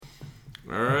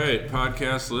All right,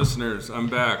 podcast listeners, I'm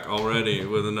back already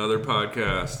with another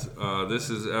podcast.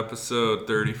 This is episode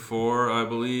 34, I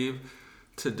believe.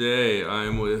 Today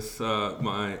I'm with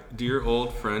my dear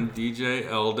old friend DJ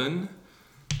Eldon.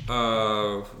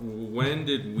 When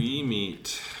did we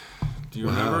meet? Do you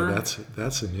remember?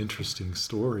 That's an interesting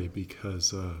story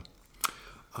because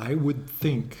I would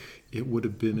think it would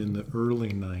have been in the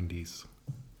early 90s.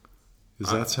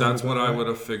 That's what I would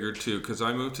have figured too, because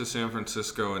I moved to San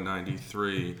Francisco in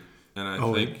 '93, and I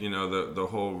think the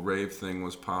whole rave thing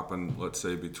was popping. Let's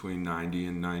say between '90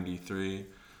 and '93.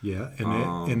 Yeah,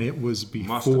 and it was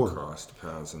before. Must have crossed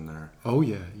paths in there. Oh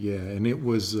yeah, and it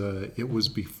was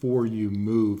before you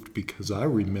moved, because I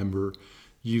remember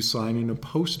you signing a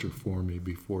poster for me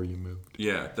before you moved.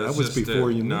 Yeah, that was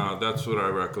before you moved. No, that's what I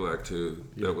recollect too.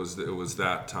 Yeah. It was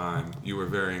that time. You were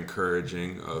very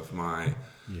encouraging of my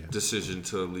decision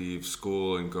to leave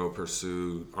school and go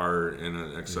pursue art in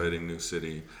an exciting new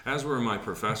city, as were my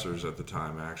professors at the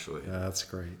time, actually. Yeah, that's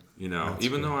great.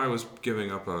 Even though I was giving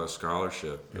up a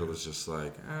scholarship, it was just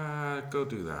like, go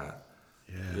do that.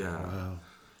 Yeah. Wow.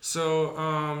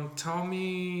 So, tell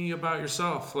me about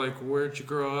yourself. Like, where'd you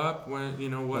grow up? When,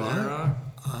 what era?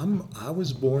 I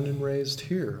was born and raised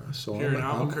here, so here in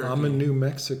Albuquerque. I'm a New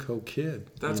Mexico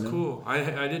kid. That's cool. I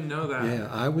didn't know that. Yeah,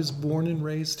 I was born and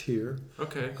raised here.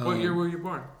 Okay. What year were you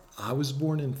born? I was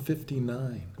born in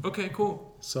 '59. Okay,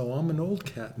 cool. So I'm an old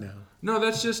cat now. No,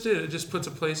 that's just it. It just puts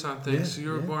a place on things. Yeah, so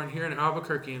you were born here in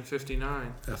Albuquerque in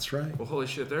 '59. That's right. Well, holy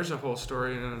shit, there's a whole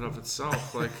story in and of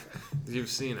itself. Like, you've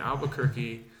seen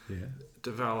Albuquerque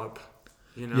develop.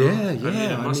 Yeah. I mean,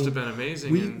 it must have been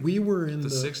amazing. We were in the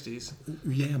 '60s.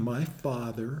 Yeah, my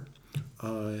father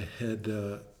had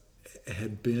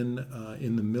been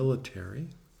in the military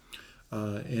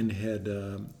and had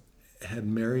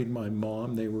married my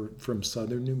mom. They were from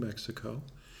southern New Mexico,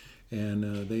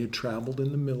 and they had traveled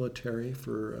in the military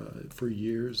for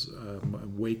years,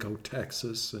 Waco,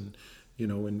 Texas, and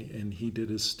and he did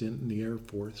his stint in the Air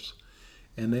Force.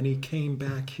 And then he came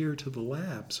back here to the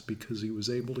labs because he was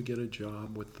able to get a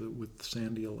job with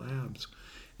Sandia Labs.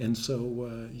 And so,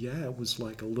 it was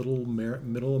like a little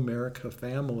middle America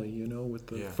family, with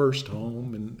the first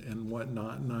home and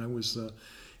whatnot. And I was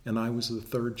the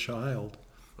third child.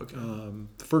 Okay.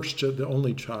 The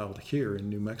only child here in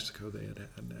New Mexico. They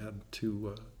had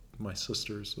two my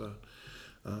sisters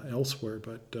elsewhere,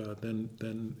 but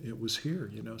then it was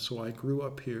here, So I grew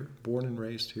up here, born and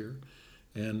raised here.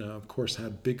 And, of course, had a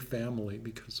big family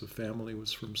because the family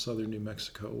was from southern New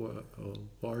Mexico,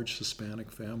 a large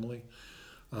Hispanic family.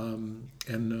 And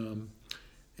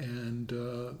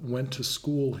went to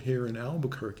school here in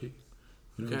Albuquerque,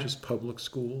 just public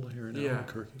school here in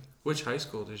Albuquerque. Which high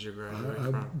school did you graduate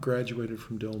from? I graduated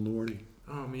from Del Norte.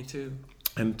 Oh, me too.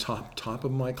 And top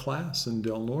of my class in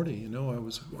Del Norte, I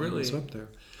was up there.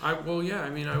 I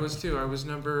was too. I was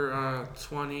number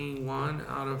 21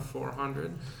 out of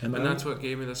 400, and that's what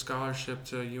gave me the scholarship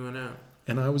to UNM.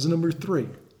 And I was number 3.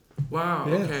 Wow.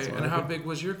 Yeah, okay. So and how big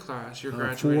was your class? Your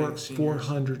graduating seniors?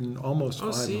 400 and almost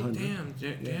 500.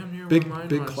 Damn near big, where mine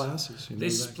big was. Classes. They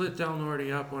split Del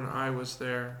Norte up when I was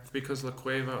there because La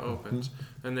Cueva opened,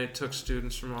 and they took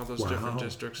students from all those different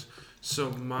districts.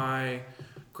 So my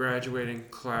graduating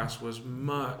class was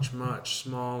much, much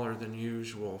smaller than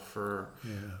usual for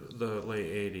the late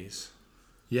 80s.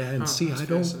 Yeah, and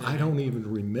I don't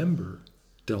even remember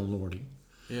Del Norte.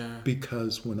 Yeah.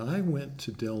 Because when I went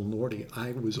to Del Norte,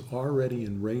 I was already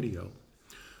in radio.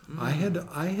 I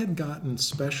had gotten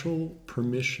special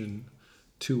permission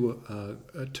to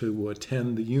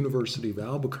attend the University of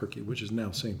Albuquerque, which is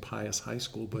now St. Pius High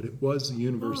School, but it was the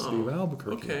University of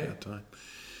Albuquerque at that time.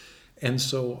 And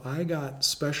so I got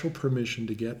special permission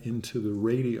to get into the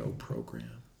radio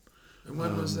program. And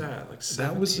when was that? Like 70s?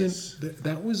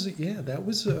 That was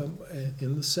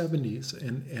in the 70s,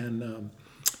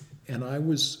 and I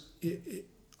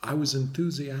was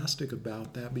enthusiastic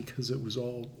about that because it was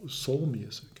all soul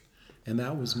music, and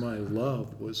that was my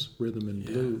love, was rhythm and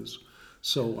blues.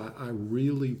 So I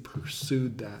really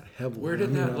pursued that heavily. Where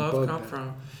did that love come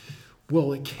from?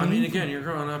 Well, it came. I mean, again, you're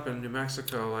growing up in New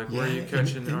Mexico. Like, where are you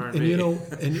catching R&B?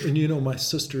 And my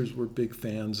sisters were big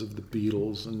fans of the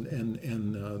Beatles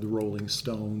and the Rolling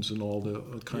Stones and all the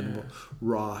kind of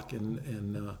rock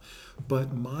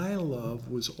but my love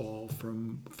was all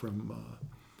from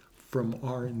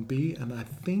R&B, and I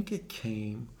think it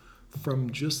came from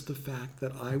just the fact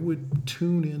that I would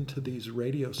tune into these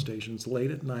radio stations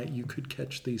late at night. You could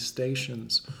catch these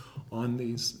stations on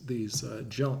these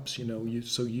jumps,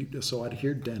 so I'd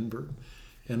hear Denver,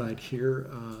 and I'd hear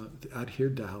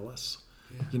Dallas,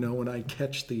 and I'd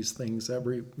catch these things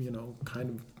every kind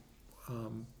of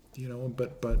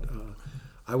But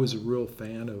I was a real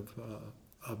fan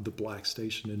of the Black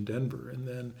Station in Denver. And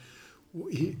then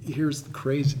here's the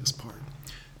craziest part.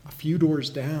 A few doors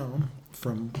down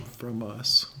from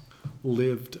us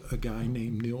lived a guy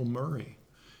named Neil Murray.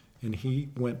 And he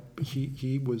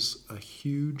was a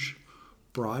huge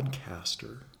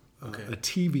broadcaster, a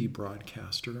TV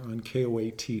broadcaster on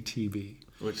KOAT TV.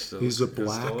 He was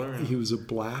a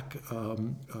black,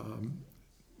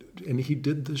 and he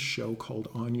did this show called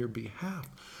On Your Behalf.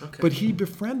 Okay. But he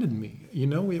befriended me.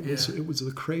 It was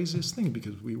the craziest thing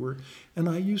because and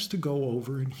I used to go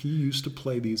over and he used to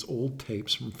play these old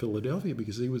tapes from Philadelphia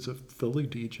because he was a Philly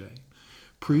DJ.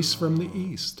 Priests from the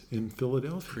East in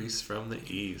Philadelphia. Priests from the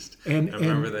East. And I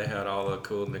remember they had all the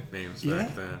cool nicknames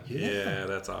back then. Yeah,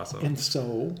 that's awesome. And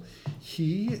so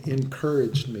he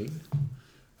encouraged me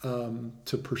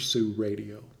to pursue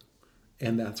radio.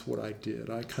 And that's what I did.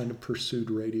 I kind of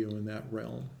pursued radio in that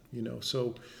realm,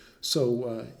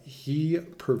 So he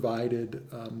provided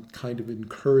kind of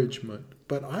encouragement,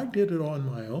 but I did it on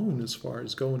my own as far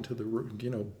as going to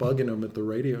bugging them at the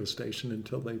radio station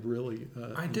until they really.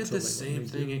 I did the same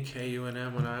thing at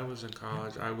KUNM when I was in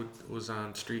college. I was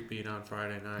on Street Beat on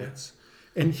Friday nights. Yeah.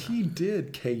 And he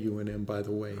did KUNM, by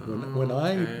the way. When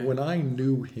I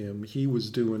knew him, he was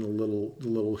doing a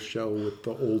little show with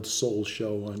the Old Soul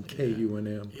Show on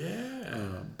KUNM.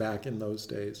 Back in those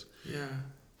days. Yeah.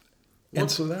 And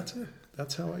so that's it.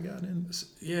 That's how I got in.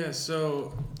 Yeah,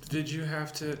 so did you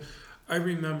have to... I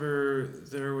remember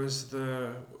there was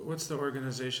what's the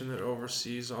organization that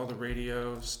oversees all the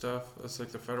radio stuff? That's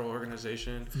like the federal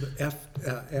organization. The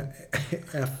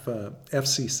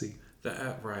FCC. The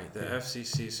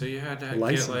FCC. So you had to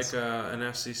get like an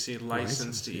FCC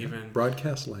license to even...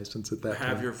 Broadcast license at that time.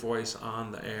 Have your voice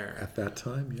on the air. At that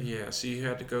time, yeah. Yeah, so you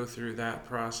had to go through that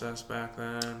process back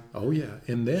then. Oh, yeah.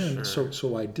 And then,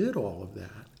 so I did all of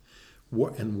that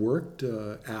and worked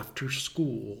after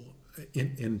school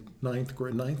in ninth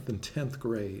and 10th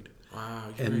grade. Wow,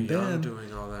 you were young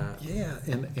doing all that. Yeah,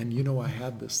 and I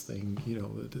had this thing,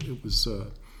 it was...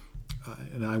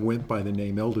 and I went by the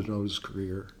name Eldon's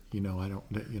Career.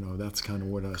 That's kind of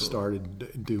what I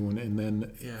started doing, and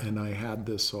then and I had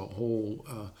this whole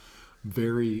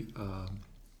very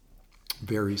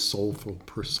very soulful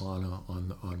persona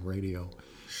on radio.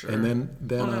 Sure. And then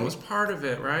that was part of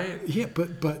it, right? Yeah,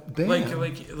 but then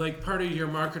like part of your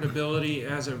marketability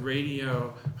as a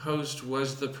radio host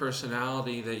was the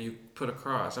personality that you put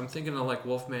across. I'm thinking of like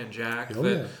Wolfman Jack.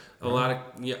 A lot of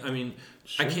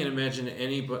I can't imagine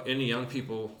any young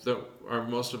people that are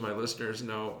most of my listeners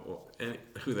know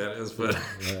who that is, but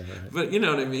but you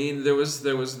know what I mean. There was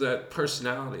that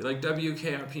personality. Like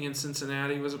WKRP in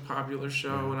Cincinnati was a popular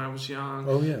show when I was young.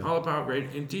 Oh yeah, all about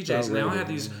radio and DJs. And they all had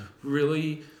these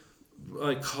really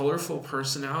like colorful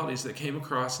personalities that came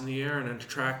across in the air and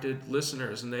attracted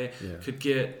listeners, and they could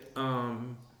get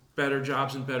better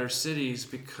jobs in better cities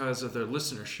because of their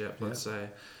listenership. Let's say.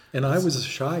 And I was a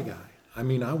shy guy. I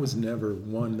mean, I was never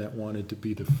one that wanted to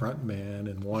be the front man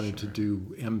and wanted to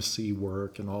do MC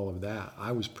work and all of that.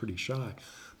 I was pretty shy.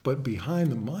 But behind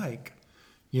the mic,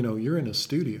 you're in a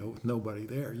studio with nobody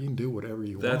there. You can do whatever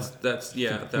you want. That's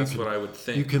what I would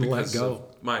think. You can let go.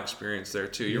 My experience there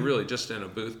too. You're really just in a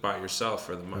booth by yourself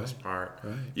for the most part.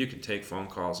 Right. You can take phone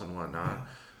calls and whatnot.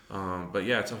 But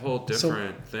it's a whole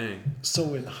different thing.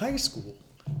 So in high school,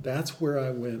 that's where I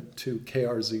went to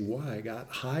KRZY. I got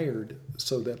hired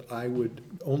so that I would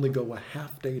only go a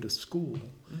half day to school,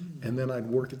 and then I'd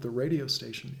work at the radio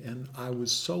station. And I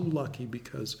was so lucky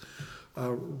because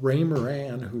Ray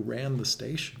Moran, who ran the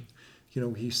station,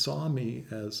 he saw me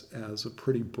as a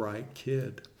pretty bright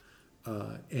kid,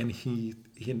 and he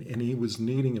was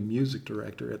needing a music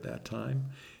director at that time.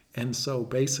 And so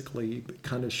basically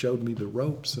kind of showed me the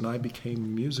ropes, and I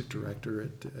became music director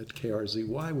at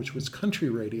KRZY, which was country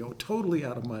radio, totally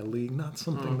out of my league, not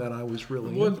something that I was really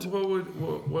into.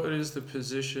 What is the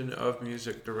position of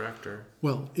music director?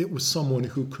 Well, it was someone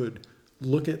who could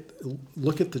look at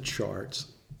the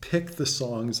charts, pick the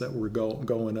songs that were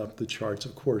going up the charts,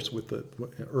 of course,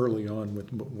 early on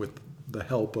with the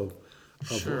help of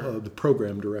the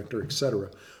program director, etc.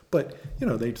 But,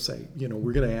 they'd say,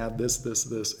 we're going to add this,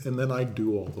 and then I'd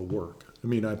do all the work. I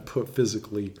mean, I'd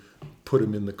physically put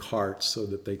them in the carts so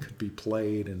that they could be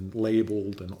played and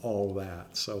labeled and all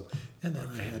that. So, and then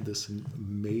I had this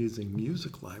amazing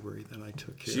music library that I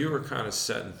took care of. So you were kind of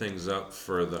setting things up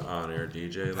for the on-air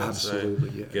DJ, let's Absolutely,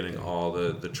 say? Yeah. Getting all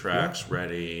the tracks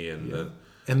ready and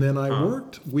And then I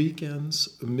worked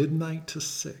weekends, midnight to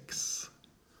 6,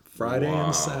 Friday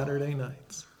and Saturday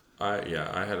nights.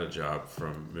 I had a job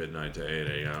from midnight to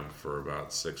 8 a.m. for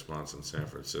about 6 months in San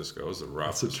Francisco. It was the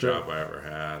roughest job I ever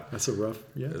had. That's a rough,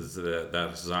 yeah.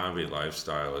 That zombie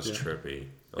lifestyle is trippy.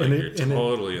 Like And you're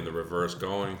totally in the reverse,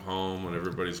 going home when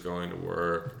everybody's going to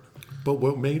work. But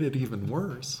what made it even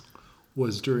worse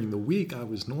was during the week I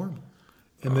was normal,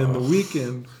 and then the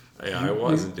weekend. Yeah, I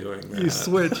wasn't doing that. You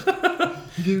switched.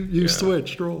 you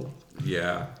switched roles.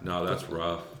 Yeah, no, that's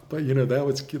rough. But that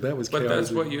was But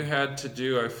that's what you had to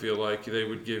do. I feel like they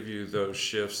would give you those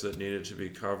shifts that needed to be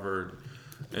covered,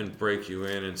 and break you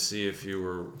in and see if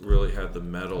you really had the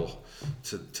mettle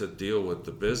to deal with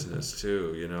the business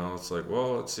too. It's like,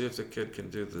 well, let's see if the kid can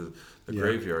do the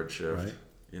graveyard shift. Right.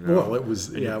 Well, it was,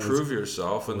 and you prove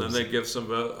yourself, and then they give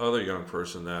some other young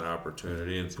person that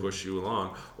opportunity and push you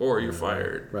along, or you're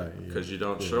fired, right? Because you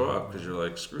don't show up because you're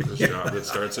like, screw this job that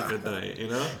starts at midnight,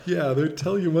 Yeah, they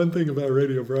tell you one thing about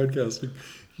radio broadcasting: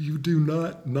 you do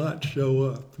not show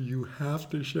up. You have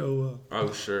to show up.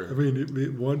 Oh, sure. I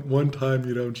mean, one time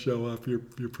you don't show up, you're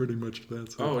pretty much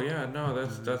that's it. Oh yeah, no,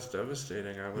 that's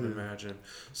devastating. I would imagine.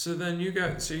 So then you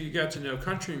got to know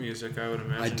country music. I would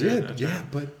imagine. I did, yeah.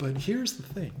 But here's the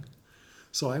thing.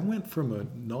 So I went from a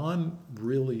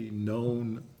non-really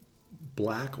known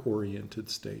black-oriented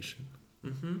station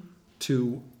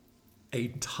to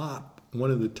one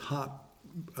of the top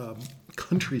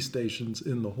country stations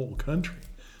in the whole country.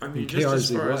 I mean, just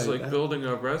as far as like building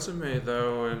a resume,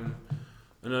 though, and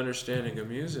an understanding of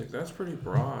music, that's pretty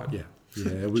broad. Yeah,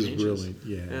 it was really,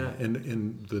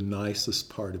 And the nicest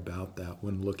part about that,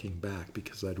 when looking back,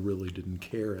 because I really didn't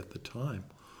care at the time,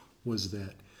 was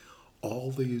that all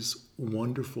these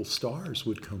wonderful stars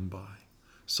would come by.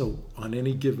 So on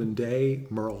any given day,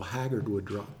 Merle Haggard would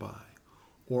drop by,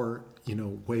 or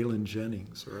Waylon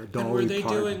Jennings or Dolly Parton. And were they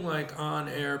doing like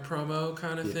on-air promo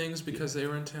kind of things because they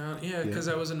were in town? Yeah, because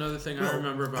that was another thing I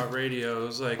remember about radio. It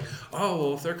was like, oh,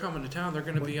 well, if they're coming to town, they're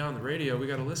going to be on the radio. We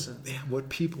got to listen. Yeah, what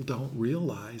people don't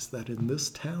realize, that in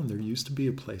this town there used to be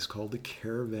a place called the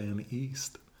Caravan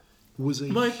East.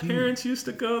 My parents used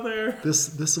to go there.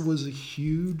 This was a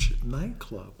huge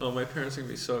nightclub. Oh, my parents are going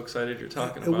to be so excited you're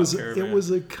talking about Caravan. It was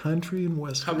a country and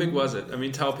western. How big was it? I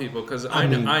mean, tell people, because I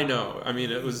know. I mean,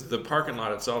 it was the parking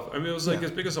lot itself. I mean, it was like as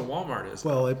big as a Walmart is.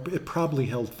 Well, it probably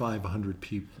held 500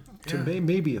 people, to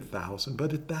maybe 1,000.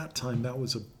 But at that time, that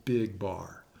was a big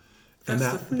bar. And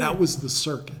that was the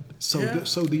circuit.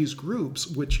 So these groups,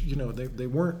 which, they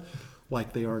weren't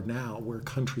like they are now, where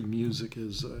country music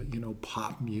is,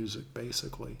 pop music,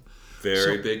 basically.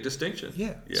 Very big distinction.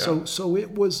 Yeah. So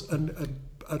it was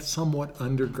a somewhat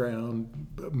underground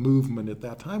movement at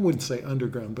that time. I wouldn't say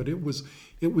underground, but it was not.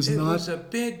 It was a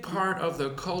big part of the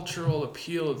cultural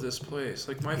appeal of this place.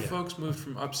 Like my folks moved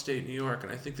from upstate New York,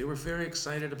 and I think they were very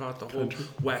excited about the whole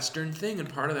Western thing, and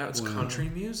part of that was country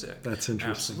music. That's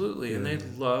interesting. Absolutely, and they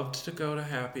loved to go to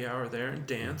happy hour there and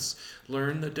dance,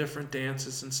 learn the different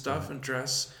dances and stuff, and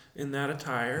dress in that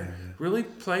attire. Really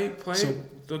play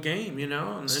the game,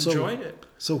 and enjoyed it.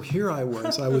 So here I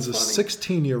was a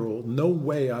 16-year-old. No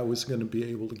way I was going to be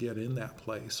able to get in that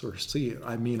place or see it.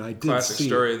 I mean, I did Classic see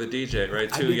story it. Of the DJ, right?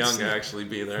 Too young to actually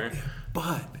be there.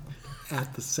 But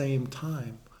at the same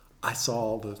time, I saw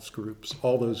all those groups.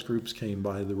 All those groups came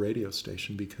by the radio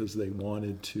station because they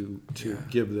wanted to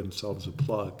give themselves a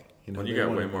plug. When you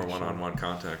got way more one-on-one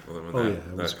contact with them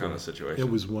in that kind of situation. It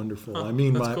was wonderful. I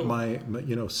mean, my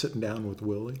sitting down with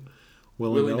Willie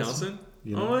Nelson.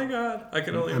 Oh my God, I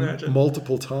can only imagine.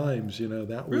 Multiple times,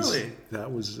 that was really?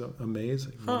 That was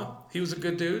amazing. Huh? He was a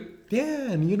good dude.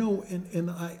 Yeah, and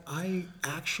I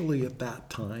actually at that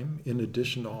time, in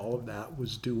addition to all of that,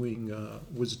 was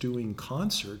doing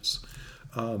concerts,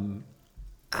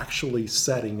 actually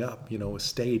setting up, a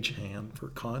stagehand for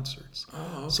concerts.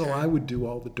 Oh, okay. So I would do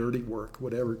all the dirty work,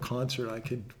 whatever concert I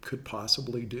could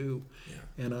possibly do. Yeah.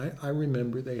 And I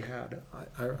remember they had,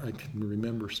 I can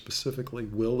remember specifically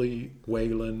Willie,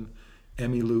 Waylon,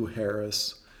 Emmylou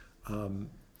Harris.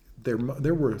 There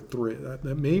were three,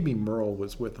 maybe Merle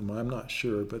was with them, I'm not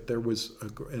sure, but there was,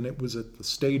 and it was at the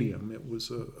stadium. It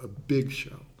was a big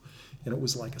show. And it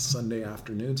was like a Sunday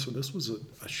afternoon, so this was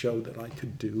a show that I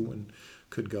could do and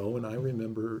could go. And I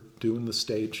remember doing the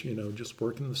stage, just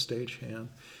working the stagehand.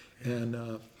 And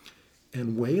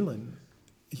Waylon,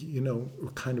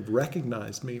 kind of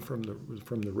recognized me from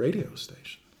the radio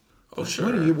station. Oh,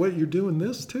 sure. What you're doing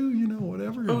this too,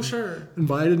 whatever. Oh, sure.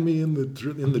 Invited me in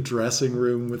the dressing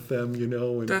room with them,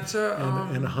 and that's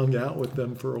and hung out with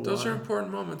them for a while. Those are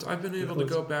important moments. I've been able to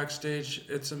go backstage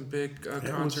at some big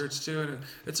concerts too, and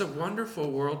it's a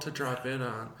wonderful world to drop in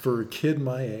on. For a kid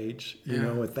my age,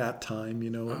 at that time,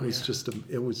 it was just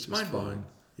fun.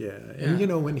 Yeah,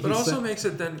 and when he but also said, makes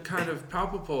it then kind of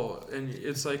palpable, and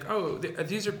it's like, oh,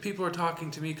 these are people are talking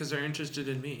to me because they're interested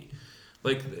in me.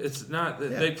 Like, it's not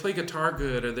that they play guitar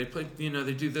good, or they play,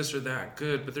 they do this or that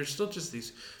good, but they're still just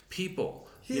these people.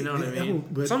 You know what I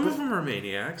mean? Some of them are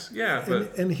maniacs,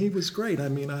 but and he was great. I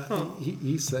mean,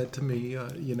 he said to me,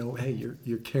 hey,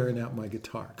 you're carrying out my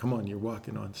guitar. Come on, you're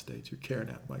walking on stage. You're carrying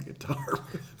out my guitar.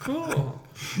 Cool.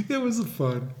 It was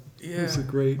fun. Yeah. It was a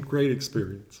great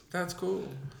experience. That's cool.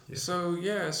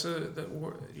 Yeah. So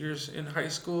you're in high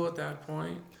school at that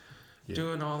point,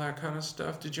 doing all that kind of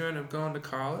stuff. Did you end up going to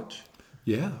college?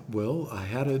 Yeah, well, I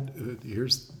had it.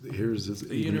 Here's the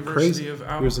even University crazy. Of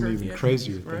Albuquerque, here's an even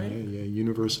crazier thing. Right? Yeah,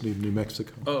 University of New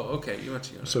Mexico. Oh, okay. You went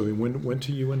to UNM. So we went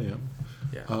to UNM.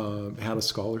 Yeah. Had a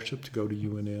scholarship to go to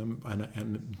UNM,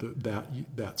 and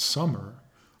that summer,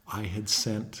 I had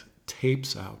sent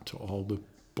tapes out to all the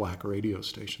black radio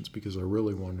stations because I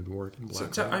really wanted to work in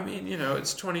black. So I mean,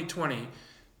 it's 2020.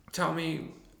 Tell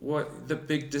me what the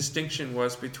big distinction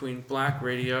was between black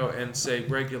radio and, say,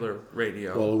 regular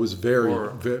radio. Well, it was very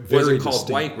was it called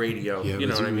distinct. White radio? Yeah,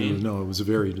 what I mean? No, it was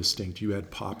very distinct. You had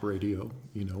pop radio,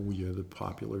 you had the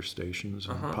popular stations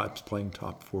and pops playing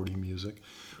top 40 music.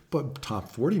 But top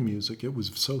 40 music, it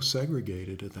was so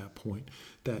segregated at that point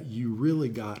that you really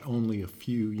got only a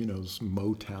few, some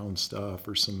Motown stuff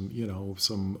or some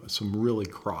really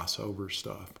crossover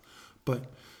stuff.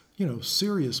 But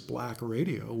Sirius black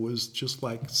radio was just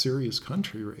like Sirius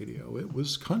country radio. It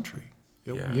was country.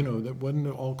 That wasn't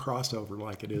all crossover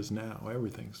like it is now.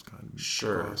 Everything's kind of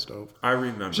crossed over. I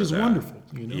remember which is that. Wonderful,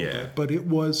 Yeah. But it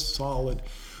was solid.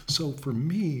 So for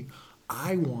me,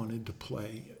 I wanted to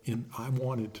I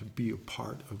wanted to be a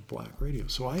part of black radio.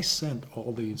 So I sent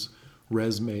all these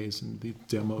resumes and the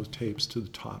demo tapes to the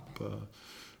top.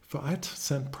 I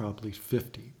sent probably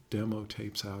 50 demo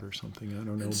tapes out or something. I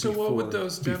don't know. And so what would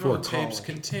those demo tapes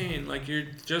contain? Like, you're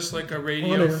just like a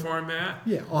radio format?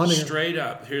 Yeah, on air. Straight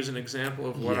up, here's an example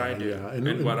of what I do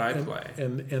and what I play.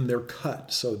 And they're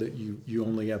cut so that you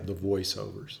only have the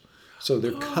voiceovers. So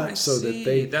they're cut so that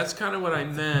they... That's kind of what I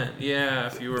meant. Yeah,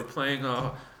 if you were playing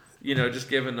just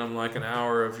giving them like an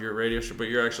hour of your radio show, but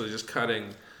you're actually just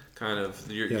cutting kind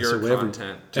of your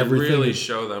content to really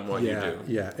show them what you do.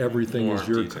 Yeah, everything is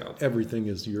detailed. Everything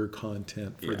is your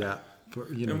content for that.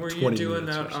 And were you doing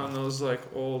that on those like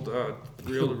old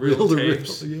reel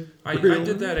tapes? I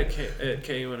did that at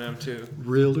KUNM too.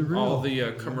 Reel to reel. All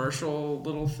the commercial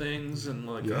little things and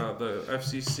like the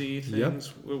FCC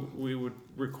things. We would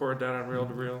record that on reel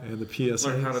to reel. And the PSA.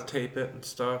 Learn how to tape it and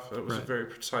stuff. It was a very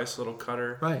precise little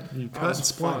cutter. Right. You cut and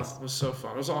splice. It was so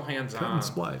fun. It was all hands on. Cut and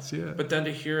splice. Yeah. But then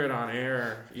to hear it on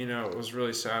air, it was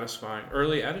really satisfying.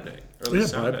 Early editing.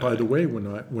 By the way,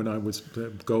 when I was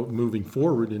moving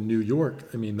forward in New York,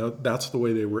 I mean that's the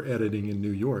way they were editing in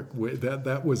New York.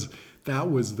 That was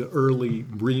the early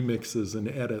remixes and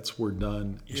edits were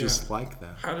done just like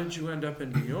that. How did you end up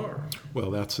in New York?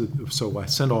 Well, so I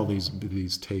sent all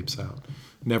these tapes out,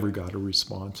 never got a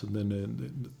response, and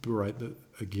then right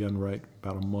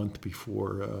about a month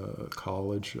before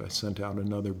college, I sent out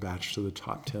another batch to the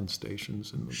top 10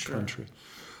 stations in the country.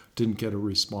 Didn't get a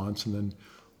response, and then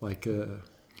like I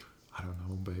don't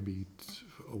know, maybe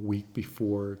a week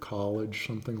before college,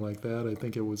 something like that. I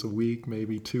think it was a week,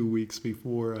 maybe 2 weeks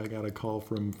before, I got a call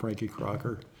from Frankie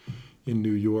Crocker in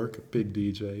New York, a big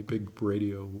DJ, big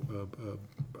radio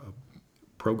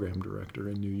program director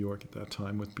in New York at that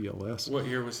time with BLS. What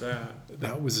year was that?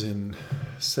 That was in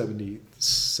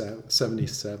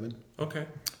 77. Okay.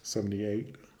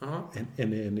 78. Uh-huh.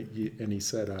 And he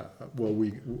said, I'm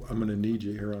going to need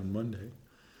you here on Monday.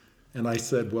 And I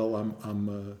said, well,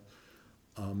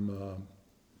 I'm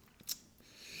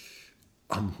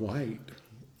white,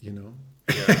 Yeah.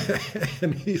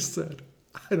 And he said,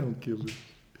 I don't give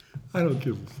a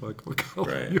fuck what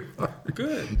color you are.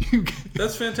 Good.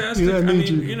 That's fantastic. I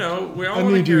mean, we all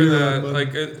want to hear that.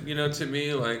 Like, to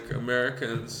me, like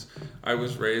Americans, I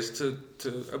was raised to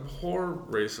abhor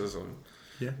racism.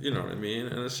 Yeah. You know what I mean?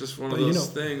 And it's just one of those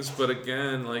things. But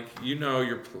again, like,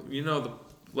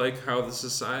 how the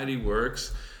society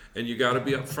works, and you got to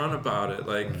be upfront about it.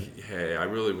 Like, hey, I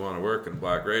really want to work in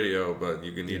black radio, but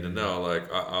you need to know,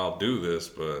 like, I'll do this,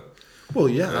 but. Well,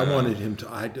 yeah, I wanted him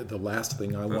to. The last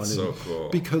thing I wanted. That's so cool.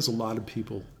 Because a lot of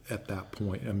people at that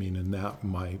point, I mean, in that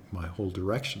my whole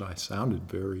direction, I sounded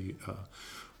very,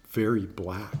 very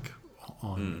black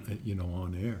on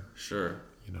on air. Sure.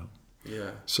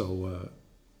 Yeah. So.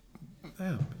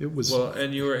 Yeah, it was. Well,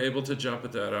 and you were able to jump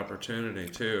at that opportunity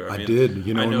too. I mean, did.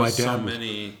 I know my so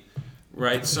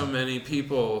many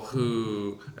people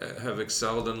who have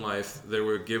excelled in life. They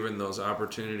were given those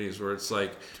opportunities where it's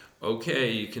like,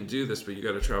 okay, you can do this, but you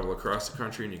got to travel across the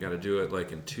country and you got to do it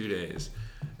like in 2 days.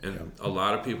 And a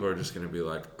lot of people are just going to be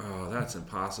like, oh, that's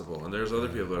impossible. And there's other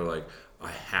people that are like, I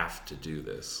have to do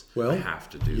this. Well, I have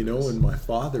to do this. You know, and my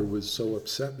father was so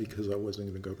upset because I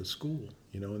wasn't going to go to school,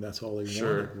 you know, and that's all he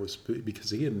wanted was because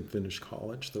he hadn't finished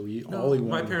college. So all he wanted.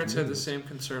 My parents had the same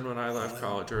concern when I left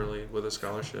college early with a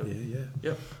scholarship. Yeah.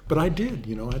 Yep. But I did,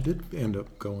 you know, I did end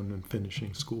up going and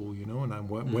finishing school, you know, and I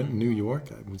went in New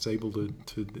York. I was able to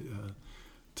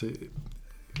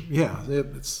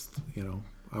it's, you know,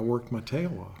 I worked my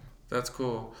tail off. That's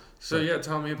cool. So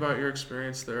tell me about your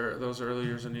experience there, those early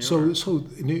years in New York. So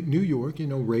New York, you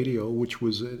know, radio, which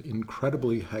was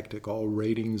incredibly hectic, all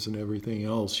ratings and everything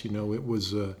else. You know, it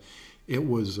was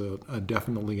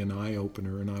definitely an eye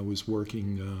opener, and I was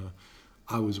working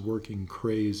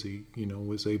crazy. You know,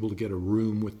 was able to get a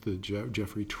room with the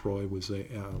Jeffrey Troy was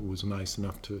nice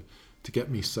enough to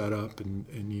get me set up,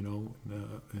 and you know,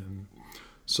 and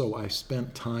so I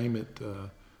spent time at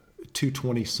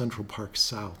 220 Central Park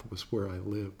South was where I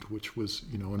lived, which was,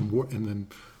 you know, and then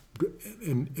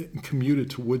commuted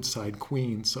to Woodside,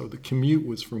 Queens. So the commute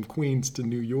was from Queens to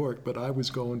New York, but I was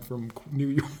going from New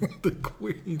York to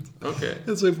Queens. Okay.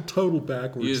 It's a total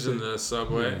backwards Using the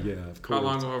subway? Yeah, of course. How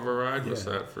long of a ride was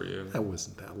that for you? That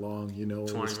wasn't that long, you know.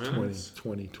 20 it was minutes?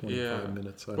 25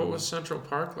 minutes. What was Central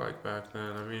Park like back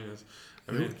then?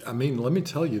 I mean, let me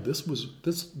tell you, this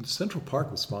Central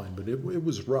Park was fine, but it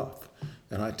was rough.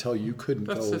 And I tell you, you couldn't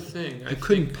That's go. the thing. You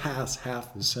couldn't pass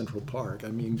half of Central Park. I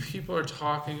mean, people are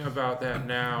talking about that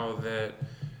now, that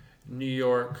New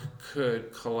York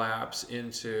could collapse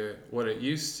into what it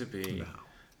used to be. No.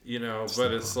 You know,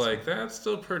 but it's like that's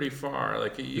still pretty far.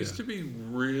 Like it used to be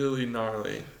really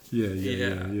gnarly. Yeah.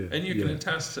 And you can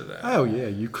attest to that. Oh yeah,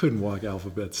 you couldn't walk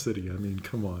Alphabet City. I mean,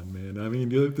 come on, man. I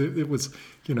mean, it was,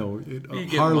 you know,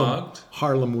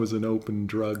 Harlem was an open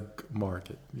drug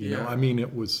market. You know, I mean,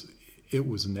 it was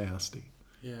nasty.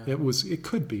 Yeah. It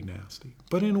could be nasty,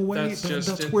 but in a way,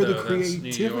 that's where the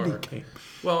creativity came.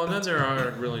 Well, and then there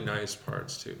are really nice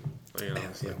parts too. You know,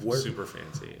 it's like super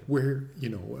fancy. Where, you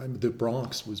know, the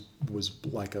Bronx was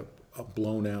like a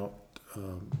blown out.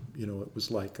 You know, it was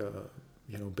like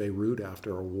you know, Beirut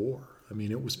after a war. I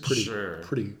mean, it was pretty.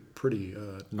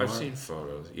 I've seen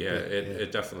photos. Yeah,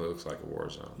 it definitely looks like a war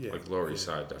zone. Yeah, like Lower East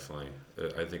Side, definitely.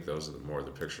 I think those are more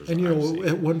the pictures. And you know,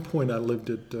 at one point I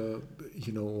lived at,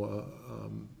 you know,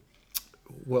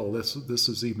 well, this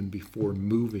is even before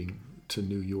moving to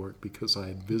New York, because I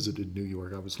had visited New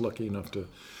York. I was lucky enough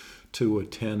to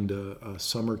attend a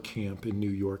summer camp in New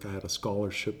York. I had a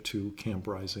scholarship to Camp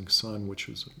Rising Sun, which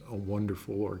was a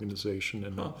wonderful organization,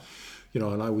 and you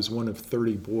know, and I was one of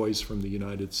 30 boys from the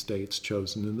United States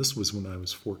chosen, and this was when I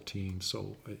was 14.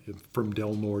 So from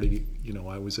Del Norte, you know,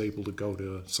 I was able to go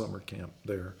to summer camp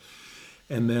there,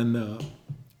 and then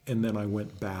I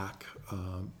went back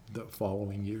the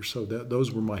following year. So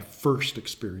those were my first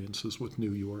experiences with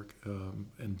New York,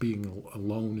 and being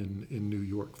alone in New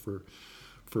York for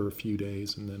a few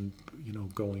days, and then, you know,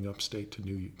 going upstate to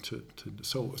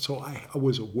so I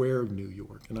was aware of New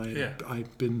York, and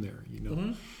I'd been there, you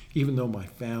know, even though my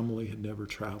family had never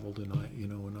traveled, and I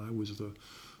was the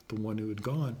one who had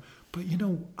gone. But you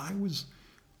know, I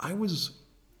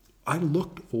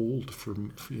looked old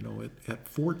you know, at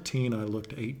 14 I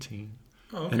looked 18.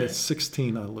 Oh, okay. And at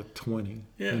 16 I looked 20.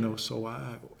 Yeah. You know, so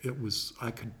I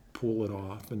could pull it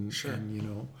off, and you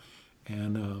know,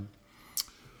 and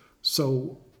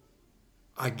so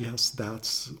I guess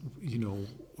that's, you know,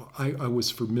 I was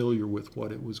familiar with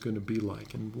what it was going to be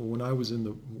like. And when I was at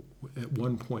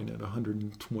one point at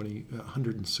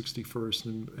 161st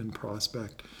and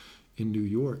Prospect in New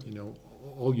York, you know,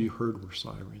 all you heard were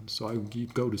sirens. So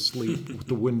you'd go to sleep with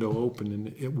the window open,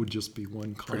 and it would just be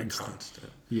one constant.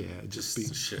 Yeah, just be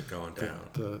shit going down.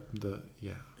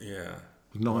 Yeah.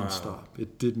 Nonstop. Wow.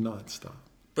 It did not stop.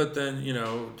 But then, you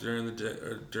know, during the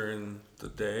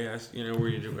day, you know, were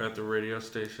you at the radio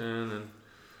station and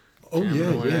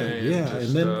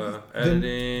and then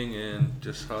editing and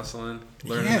just hustling,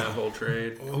 learning that whole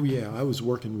trade. Oh yeah, I was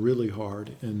working really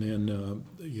hard, and then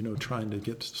you know, trying to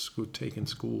get to school, taking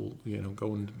school, you know,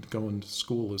 going to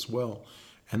school as well,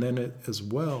 and then as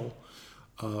well.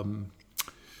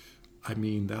 I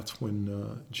mean, that's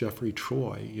when Jeffrey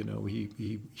Troy, you know,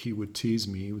 he would tease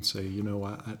me. He would say, you know,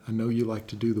 I know you like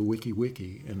to do the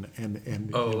wiki, and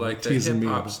like the hip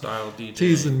hop style DJ,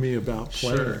 teasing me about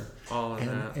playing. Sure. all of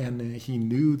that. And he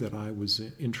knew that I was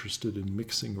interested in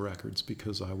mixing records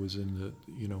because I was in the,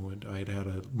 you know, I had had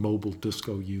a mobile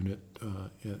disco unit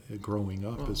growing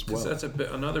up as well. Because that's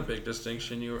another big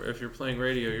distinction. If you're playing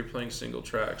radio, you're playing single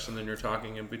tracks, and then you're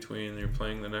talking in between, and you're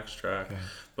playing the next track. Yeah.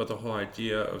 But the whole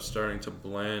idea of starting to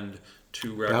blend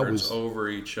two records over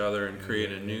each other and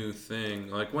create a new thing,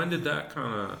 like when did that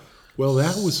kind of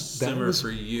that was for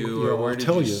you, or where did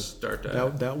you start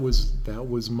that? That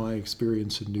was my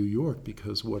experience in New York,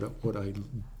 because what I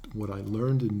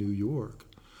learned in New York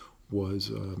was,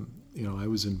 you know, I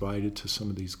was invited to some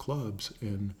of these clubs,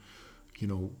 and you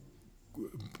know,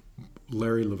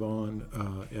 Larry Levon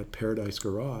at Paradise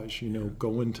Garage, you know,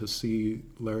 going to see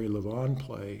Larry Levon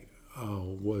play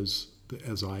was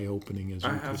as eye-opening as you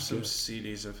could get. I have some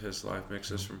CDs of his live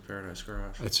mixes from Paradise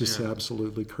Garage. It's just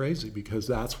absolutely crazy, because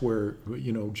that's where,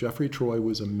 you know, Jeffrey Troy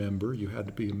was a member. You had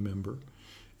to be a member.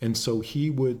 And so he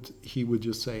would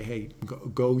just say, hey,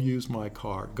 go use my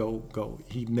car. Go.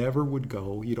 He never would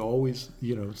go. He'd always,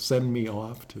 you know, send me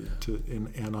off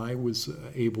and I was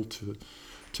able to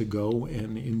go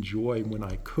and enjoy when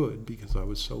I could, because I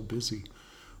was so busy.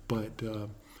 But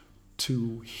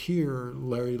to hear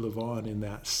Larry Levon in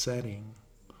that setting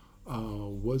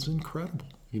was incredible,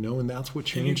 you know, and that's what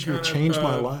changed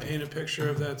my life. Paint a picture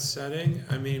of that setting.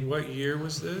 I mean, what year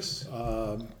was this?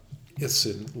 It's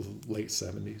in late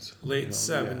 70s. Late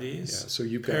 70s. Yeah. So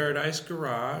you got Paradise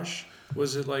Garage.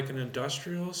 Was it like an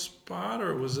industrial spot,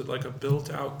 or was it like a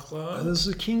built-out club? This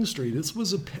is King Street. This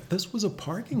was a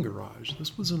parking garage.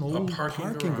 This was an old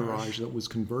parking garage that was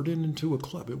converted into a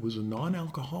club. It was a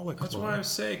non-alcoholic club. That's what I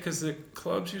say, because the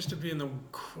clubs used to be in the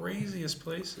craziest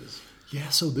places. Yeah,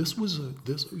 so this was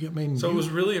So it was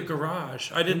really a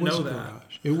garage. I didn't know that.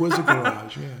 Garage. It was a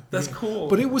garage, yeah. That's cool.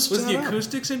 But it was the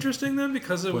acoustics interesting then,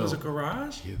 because it was a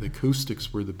garage? Yeah, the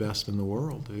acoustics were the best in the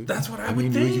world, dude. That's what I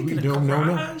would think.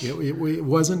 No. It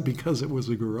wasn't because it was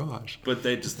a garage. But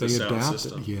they sound adapted,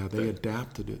 system. Yeah, they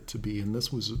adapted it to be, and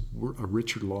this was a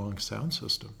Richard Long sound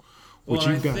system. Well,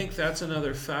 I think that's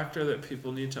another factor that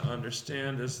people need to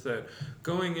understand, is that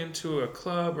going into a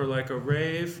club or like a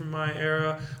rave from my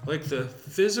era, like the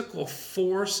physical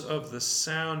force of the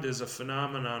sound is a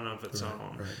phenomenon of its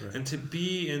own. Right. And to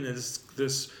be in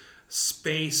this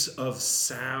space of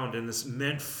sound and this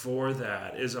meant for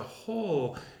that is a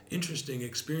whole interesting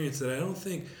experience that I don't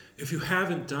think, if you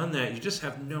haven't done that, you just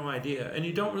have no idea. And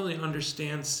you don't really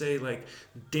understand, say, like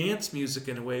dance music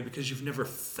in a way, because you've never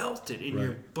felt it in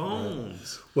your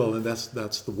bones. Right. Well, and that's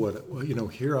you know,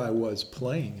 here I was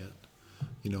playing it,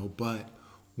 you know, but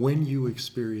when you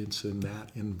experience in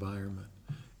that environment,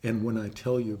 and when I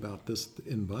tell you about this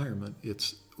environment,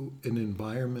 it's an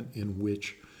environment in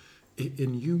which,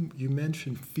 and you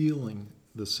mentioned feeling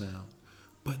the sound,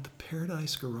 but the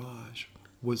Paradise Garage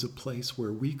was a place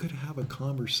where we could have a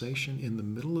conversation in the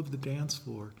middle of the dance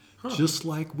floor, just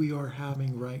like we are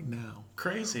having right now.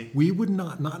 Crazy. We would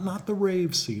not the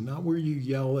rave scene, not where you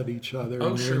yell at each other.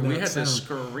 Oh, sure. We had to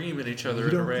scream at each other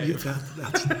in a rave.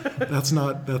 That's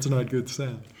not good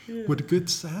sound. Yeah. What good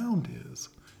sound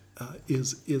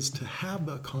is to have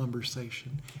a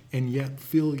conversation and yet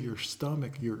feel your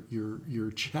stomach,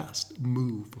 your chest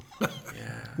move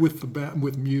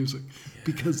with music,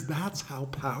 because that's how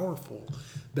powerful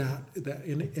that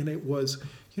and it was,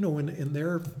 you know, and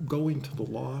they're going to the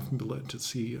Loft to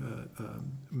see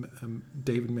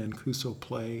David Mancuso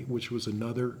play, which was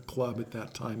another club at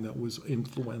that time that was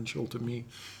influential to me,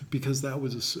 because that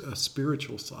was a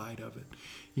spiritual side of it.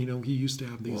 You know, he used to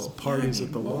have these parties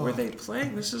at the Loft. What were they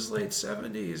playing? This is late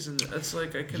 70s, and it's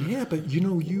like I can... Yeah, but, you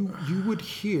know, you would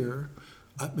hear...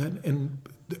 And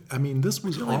I mean, this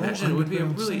was all... I imagine it would be a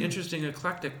really interesting,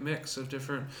 eclectic mix of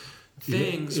different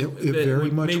things it very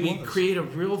much maybe create a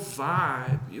real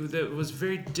vibe that was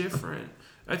very different.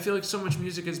 I feel like so much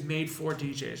music is made for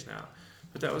DJs now.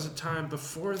 But that was a time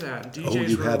before that.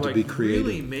 DJs were like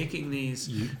really making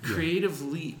these creative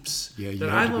leaps that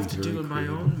I love to do in my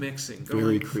own mixing.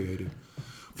 Very creative.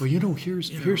 Well, you know, here's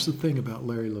the thing about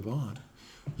Larry Levon.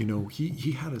 You know,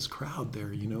 he had his crowd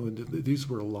there. You know, and these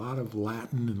were a lot of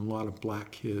Latin and a lot of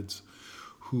black kids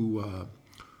who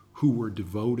were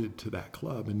devoted to that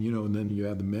club. And you know, and then you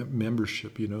had the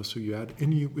membership. You know, so you had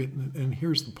and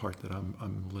here's the part that I'm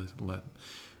letting.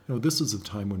 You know, this is a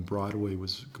time when Broadway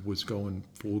was going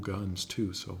full guns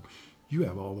too. So you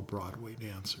have all the Broadway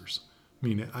dancers. I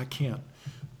mean, I can't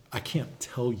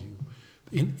tell you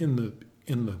in the.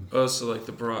 Oh, so like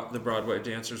the Broadway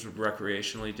dancers would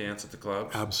recreationally dance at the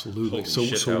club? Absolutely. Holy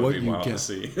shit, so what you get?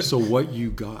 So what you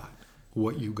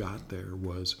got there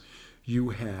was you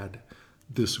had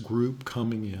this group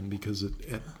coming in because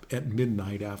at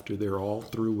midnight, after they're all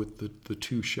through with the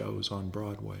 2 shows on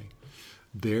Broadway,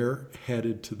 they're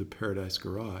headed to the Paradise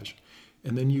Garage.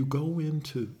 And then you go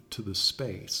into the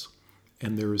space,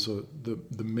 and there's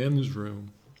the men's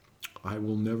room. I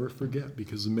will never forget,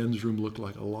 because the men's room looked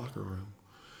like a locker room.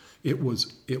 It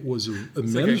was a It's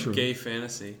men's like a room. gay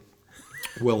fantasy.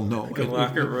 Well, no, Like a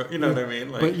locker room. You know what I mean?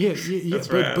 Like, but yeah, that's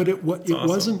rad. but it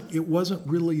awesome. wasn't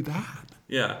really that.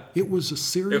 Yeah. It was a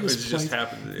serious It was place. just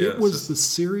happened. Yeah, it was the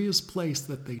serious place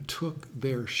that they took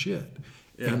their shit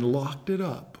and locked it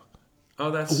up. Oh,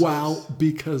 that's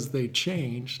because they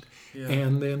changed, Yeah.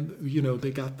 and then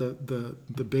they got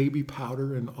the baby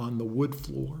powder and on the wood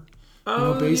floor.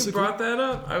 Oh, basically, you brought that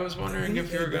up. I was wondering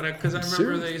if you were gonna, because I remember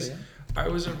seriously, I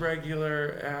was a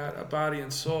regular at a Body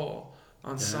and Soul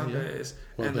on Sundays,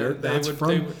 Well, and there- they that's would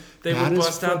from- they that would is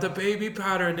bust out the baby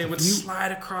powder and they would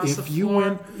slide across the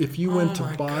floor. If you went Oh to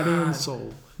my Body God. and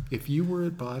Soul, if you were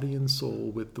at Body and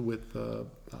Soul with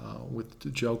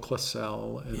Joe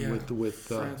Classell and with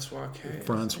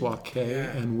Francois K,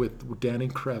 yeah. and with Danny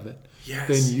Krevitt, Yes,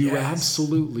 then you yes.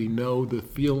 absolutely know the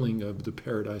feeling of the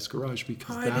Paradise Garage,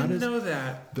 because I didn't know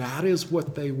that. that is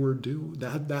what they were doing.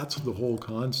 That's the whole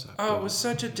concept. Oh, it was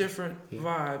such a different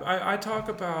vibe. I talk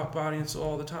about Body and Soul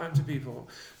all the time to people,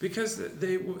 because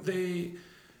they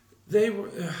were.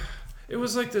 It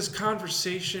was like this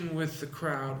conversation with the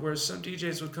crowd, where some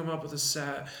DJs would come up with a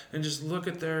set and just look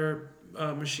at their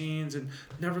machines and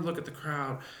never look at the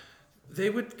crowd. They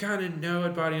would kind of know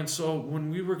at Body and Soul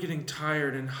when we were getting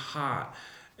tired and hot,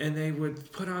 and they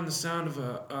would put on the sound of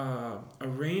a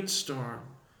rainstorm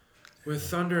with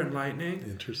thunder and lightning.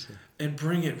 Interesting. And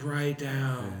bring it right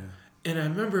down. And I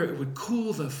remember it would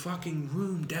cool the fucking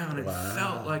room down. It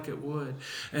felt like it would.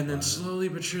 And then slowly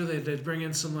but surely they'd bring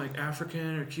in some like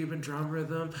African or Cuban drum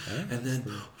rhythm. And then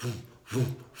boom,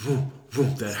 boom, boom,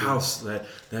 boom, that house,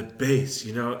 that bass,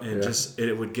 and just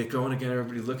it would get going again.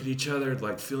 Everybody look at each other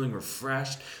like feeling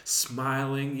refreshed,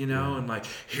 smiling, and like,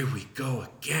 here we go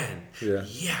again.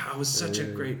 Yeah, it was such a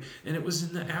great, and it was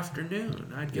in the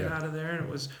afternoon. I'd get out of there and it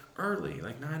was early,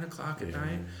 like 9 o'clock at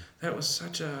night. That was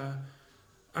such a...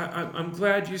 I'm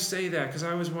glad you say that, because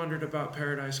I always wondered about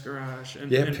Paradise Garage and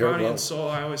Body and Soul.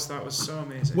 I always thought was so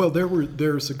amazing. Well,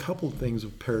 there's a couple of things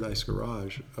of Paradise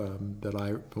Garage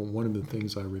one of the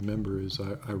things I remember is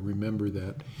I remember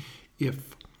that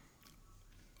if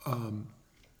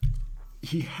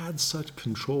he had such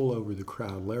control over the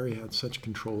crowd, Larry had such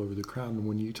control over the crowd, and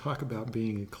when you talk about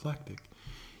being eclectic,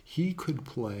 he could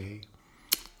play.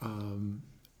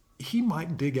 He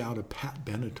might dig out a Pat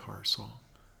Benatar song.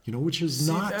 Which is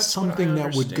not something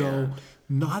that would go,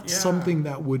 something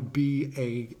that would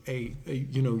be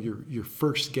your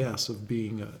first guess of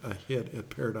being a hit at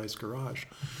Paradise Garage.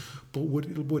 But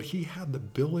what he had the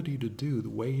ability to do, the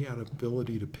way he had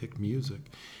ability to pick music,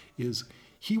 is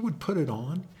he would put it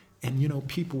on, and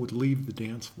people would leave the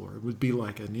dance floor. It would be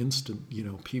like an instant,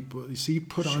 people. You see, he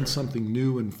put on something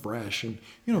new and fresh, and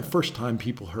first time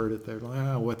people heard it, they're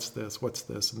like, what's this,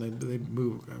 and they'd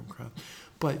move around.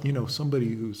 But, somebody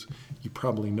you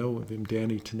probably know of him,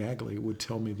 Danny Tenaglia, would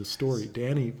tell me the story.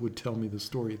 Danny would tell me the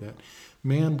story that,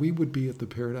 man, we would be at the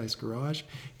Paradise Garage,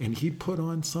 and he'd put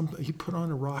on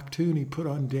a rock tune, he put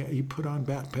on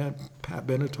Pat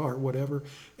Benatar, whatever,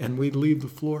 and we'd leave the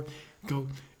floor, go,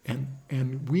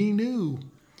 and we knew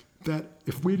that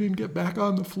if we didn't get back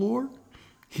on the floor,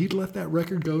 he'd let that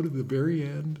record go to the very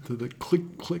end, to the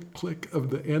click, click, click of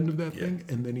the end of that thing,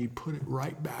 and then he'd put it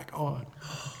right back on.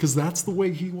 Because that's the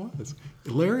way he was.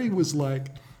 Larry was like,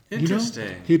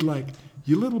 interesting. He'd like,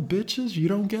 you little bitches, you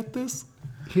don't get this?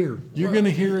 Here, you're going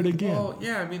to hear it again. Well,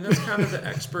 yeah, I mean, that's kind of the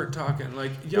expert talking.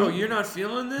 Like, you're not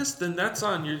feeling this? Then that's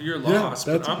on you. You're lost.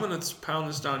 But I'm going to pound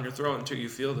this down your throat until you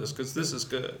feel this, because this is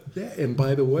good. Yeah, and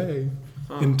by the way...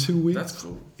 In 2 weeks, that's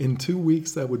cool. In 2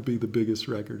 weeks, that would be the biggest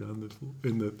record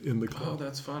in the club. Oh,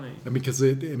 that's funny. Because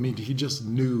he just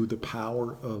knew the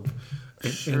power of.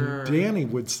 And Danny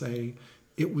would say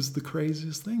it was the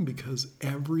craziest thing, because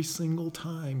every single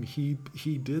time he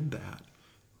did that,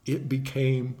 it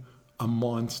became a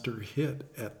monster hit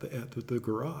at the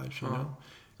garage.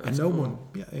 And no one,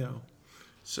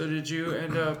 So did you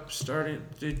end up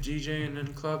DJing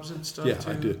in clubs and stuff too? Yeah,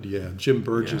 I did, yeah. Jim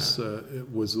Burgess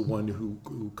was the one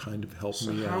who kind of helped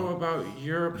me out. So how about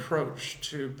your approach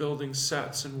to building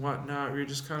sets and whatnot? Were you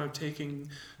just kind of taking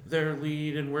their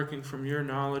lead and working from your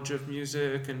knowledge of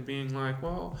music and being like,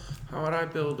 well, how would I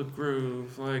build a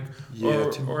groove? Like,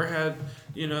 or had,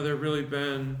 there really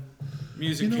been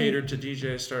music catered to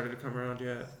DJs started to come around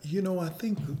yet?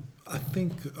 I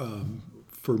think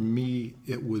for me,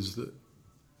 it was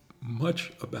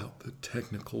much about the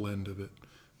technical end of it.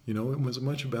 You know, it was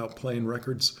much about playing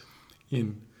records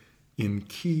in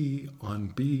key, on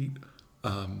beat,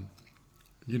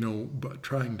 you know, but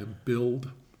trying to build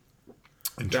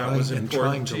and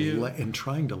trying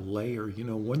to layer. You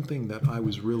know, one thing that I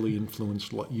was really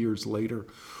influenced years later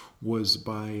was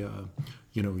by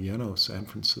you know, Yeno, San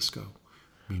Francisco.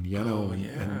 I mean, Yeno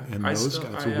and those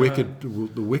guys,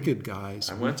 the Wicked guys.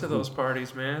 I went to those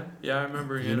parties, man. Yeah, I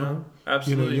remember, you know,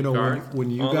 absolutely. You know, Garth, when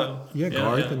you got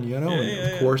Garth and Yeno,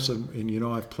 and of course, and you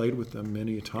know, I've played with them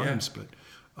many times, but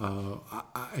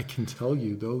I can tell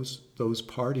you those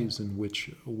parties in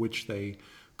which they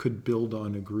could build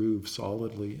on a groove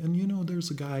solidly. And you know,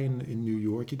 there's a guy in New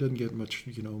York. He doesn't get much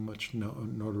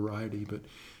notoriety, but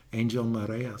Angel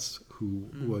Mareas, who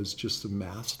was just a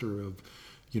master of,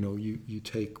 you know, you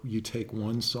take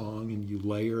one song and you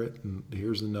layer it, and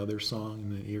here's another song,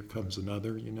 and then here comes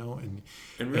another, you know,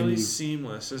 and really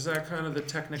seamless. Is that kind of the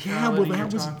technicality? Yeah,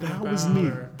 well, that was me.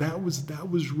 Or? That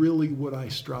was really what I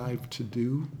strived to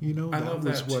do. You know, that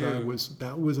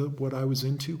was what I was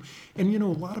into. And you know,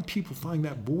 a lot of people find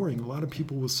that boring. A lot of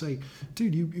people will say,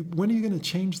 "Dude, when are you going to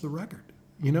change the record?"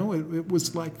 You know, it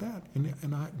was like that, and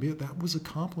that was a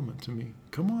compliment to me.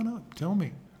 Come on up, tell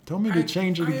me to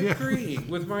change it again. I agree.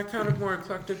 With my kind of more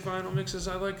eclectic vinyl mixes,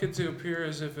 I like it to appear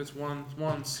as if it's one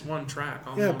track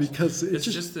almost. Yeah, because it's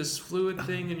just this fluid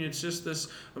thing, and it's just this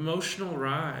emotional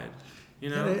ride, you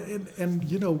know? And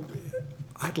you know,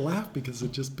 I'd laugh because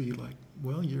it'd just be like,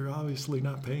 well, you're obviously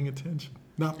not paying attention,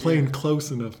 not paying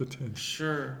close enough attention.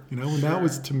 Sure. You know, and that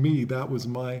was, to me, that was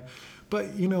my,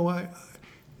 but you know,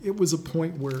 it was a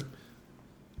point where,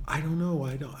 I don't know.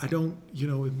 I don't. You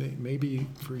know, maybe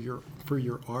for your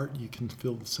art you can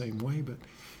feel the same way, but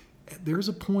there's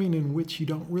a point in which you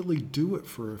don't really do it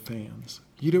for fans.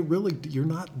 You don't really. You're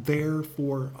not there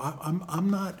for. I'm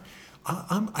not.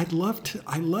 I'd love to.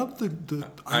 I love the.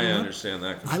 I understand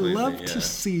that completely. I love to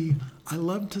see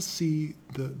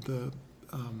the.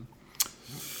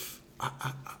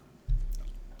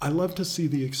 I love to see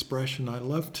the expression. I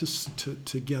love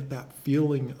to get that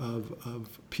feeling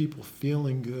of people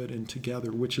feeling good and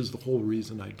together, which is the whole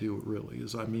reason I do it. Really,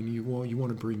 is I mean, you want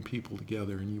to bring people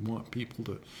together, and you want people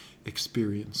to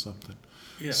experience something.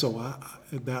 Yeah. So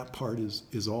that part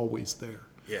is always there.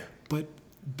 Yeah. But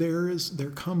there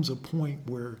comes a point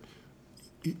where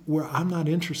I'm not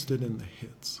interested in the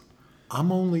hits.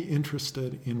 I'm only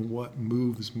interested in what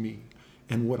moves me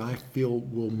and what I feel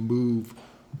will move.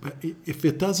 But if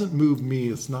it doesn't move me,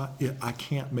 it's not. I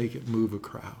can't make it move a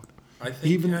crowd. I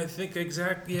think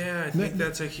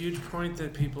that's a huge point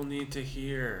that people need to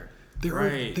hear.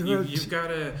 You've got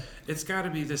to. It's got to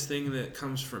be this thing that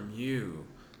comes from you.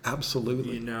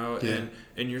 Absolutely. You know,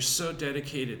 and you're so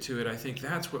dedicated to it. I think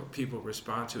that's what people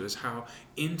respond to, is how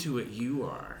into it you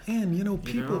are. And you know,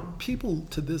 people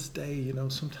to this day, you know,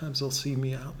 sometimes they'll see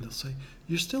me out and they'll say,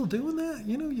 "You're still doing that?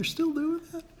 You know, you're still doing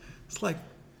that?" It's like,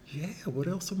 yeah, what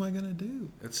else am I going to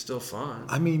do? It's still fun.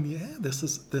 I mean, this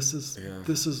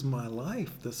is my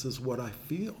life. This is what I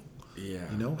feel. Yeah.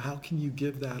 You know, how can you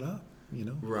give that up? You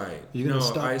know? Right.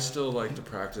 I still like to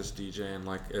practice DJing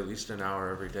like at least an hour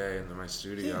every day in my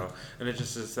studio. Yeah. And it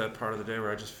just is that part of the day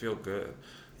where I just feel good.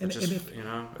 And you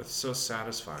know, it's so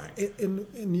satisfying.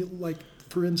 And you, like,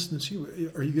 for instance,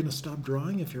 are you going to stop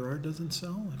drawing if your art doesn't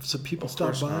sell? If some people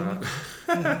stop buying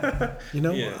it? You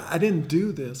know, I didn't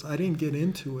do this. I didn't get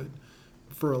into it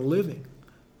for a living.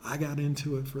 I got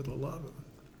into it for the love of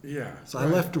it. Yeah. So I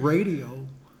left radio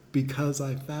because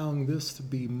I found this to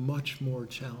be much more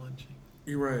challenging.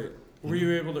 You're right. Were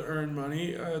you able to earn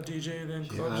money DJing in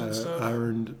clubs and stuff? I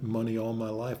earned money all my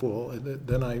life. Well,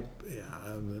 then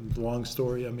long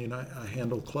story. I mean, I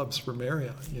handled clubs for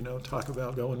Marriott. You know, talk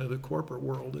about going to the corporate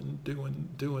world and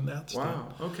doing that stuff.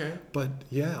 Wow. Okay. But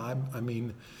yeah, I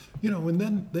mean, you know, and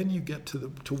then you get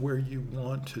to where you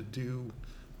want to do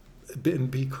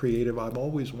and be creative. I've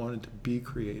always wanted to be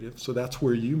creative, so that's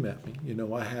where you met me. You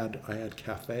know, I had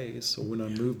cafes. So when I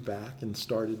moved back and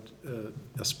started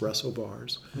espresso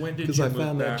bars, when did you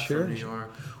move back from New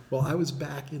York? Well, I was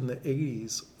back in the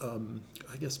 '80s,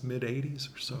 I guess mid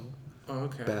 '80s or so. Oh,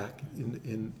 okay. Back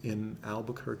in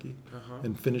Albuquerque,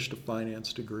 and finished a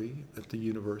finance degree at the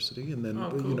university, and then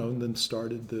cool. You know, and then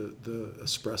started the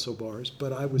espresso bars.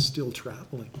 But I was still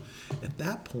traveling at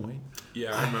that point.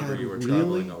 Yeah, I remember you were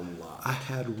traveling a lot. I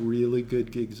had really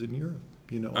good gigs in Europe.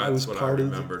 You know, I was part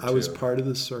of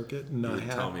the circuit, and you would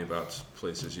tell me about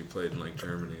places you played in, like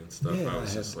Germany and stuff. Yeah, I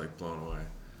was just like blown away.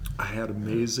 I had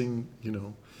amazing, you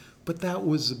know, but that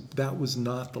was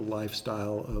not the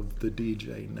lifestyle of the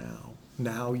DJ now.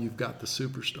 Now you've got the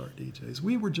superstar DJs.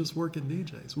 We were just working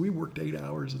DJs. We worked 8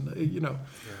 hours, and you know,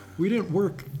 we didn't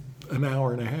work an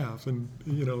hour and a half, and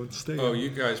and stay. Oh, you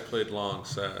guys played long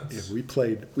sets. Yeah, we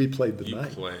played the You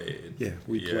night. played. Yeah,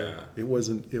 we played. It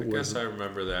wasn't. I guess I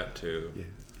remember that too. Yeah,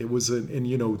 it was, and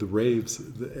the raves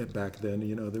back then.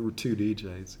 There were 2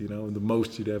 DJs. And the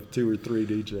most you'd have 2 or 3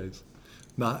 DJs.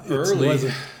 Not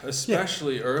early,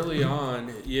 especially early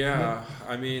on. Yeah,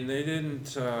 I mean they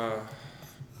didn't.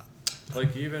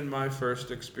 Like even my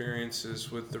first experiences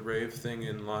with the rave thing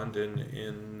in London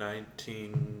in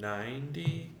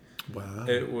 1990. Wow.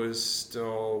 It was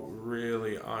still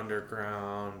really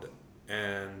underground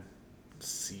and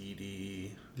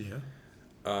seedy. Yeah.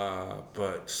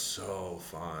 But so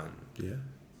fun. Yeah.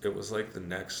 It was like the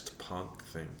next punk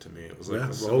thing to me. It was like the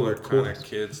of similar kind course. of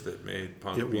kids that made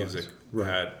punk music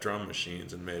had drum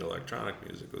machines and made electronic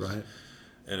music. It was, right.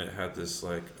 And it had this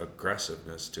like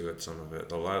aggressiveness to it. Some of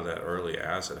it, a lot of that early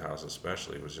acid house,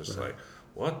 especially, was just like,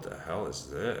 what the hell is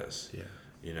this?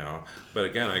 Yeah. But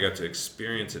again, I got to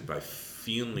experience it by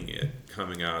feeling it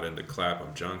coming out into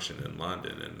Clapham Junction in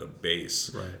London, and the bass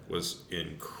was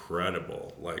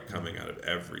incredible. Like coming out of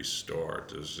every store,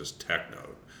 it was just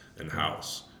techno and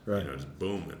house. Just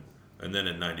booming. And then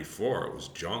in '94, it was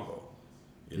jungle.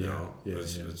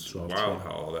 It's wild how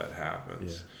all that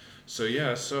happens.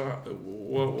 Yeah. So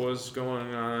what was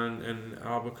going on in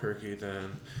Albuquerque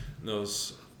then?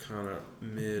 Those kind of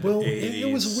mid 80s. Well,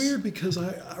 it was weird because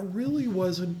I really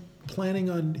wasn't planning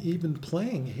on even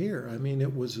playing here. I mean,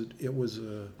 it was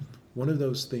one of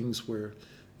those things where,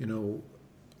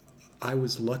 I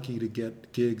was lucky to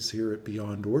get gigs here at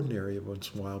Beyond Ordinary once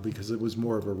in a while because it was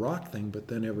more of a rock thing. But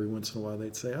then every once in a while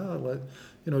they'd say,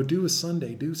 do a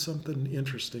Sunday, do something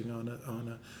interesting on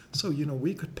a. So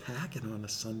we could pack it on a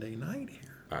Sunday night here.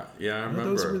 Yeah, I remember.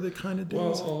 Those were the kind of days.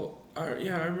 Well, I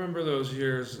remember those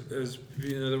years.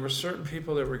 There were certain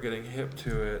people that were getting hip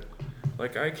to it.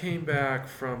 Like I came back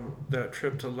from that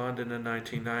trip to London in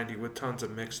 1990 with tons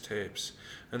of mixtapes,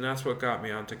 and that's what got me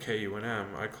onto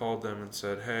KUNM. I called them and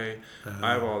said, "Hey,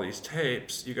 I have all these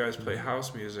tapes. You guys play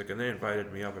house music," and they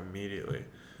invited me up immediately.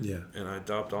 Yeah. And I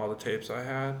dubbed all the tapes I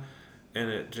had, and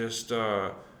it just.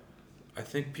 I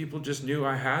think people just knew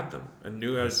I had them and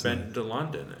knew I'd been to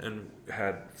London and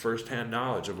had firsthand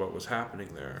knowledge of what was happening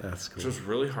there. That's cool. Which was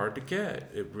really hard to get.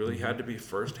 It really had to be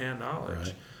firsthand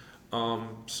knowledge. Right.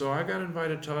 So I got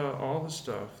invited to all the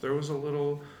stuff. There was a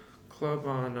little club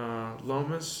on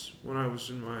Lomas when I was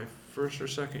in my first or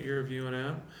second year of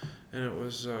UNM, and it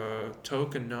was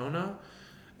Toke and Nona,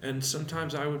 and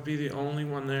sometimes I would be the only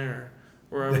one there.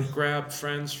 Or I would grab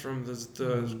friends from the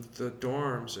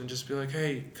dorms and just be like,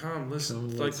 "Hey, come,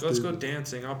 listen, let's go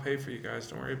dancing. I'll pay for you guys.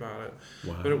 Don't worry about it."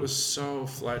 Wow. But it was so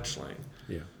fledgling.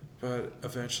 Yeah. But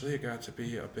eventually, it got to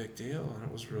be a big deal, and it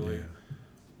was really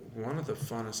one of the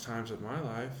funnest times of my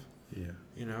life. Yeah.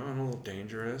 And a little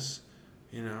dangerous,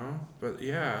 But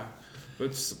yeah,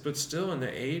 but still in the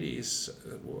 '80s,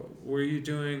 were you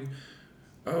doing?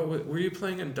 Oh, were you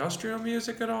playing industrial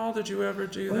music at all? Did you ever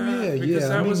do that? Yeah, because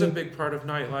that was a big part of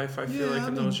nightlife, I feel like,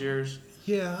 in those years.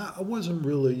 Yeah, I wasn't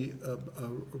really,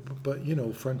 but,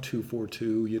 Front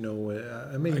 242,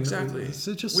 I mean. Exactly. It's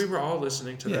just, we were all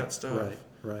listening to that stuff.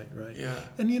 Right. Yeah.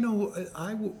 And,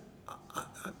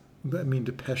 I mean,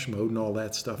 Depeche Mode and all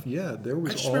that stuff, there was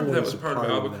always I just remember that was part of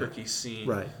of Albuquerque scene.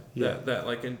 Right, yeah. That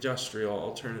like, industrial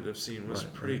alternative scene was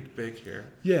pretty big here.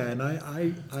 Yeah, and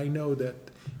I know that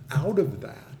out of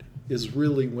that is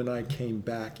really when I came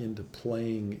back into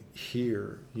playing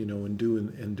here, and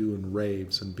doing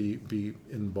raves and be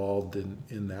involved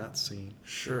in that scene.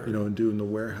 Sure. And doing the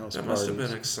warehouse that parties. Must have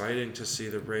been exciting to see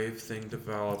the rave thing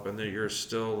develop, and that you're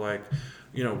still like,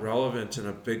 relevant and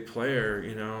a big player,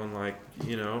 and like,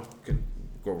 can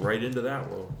go right into that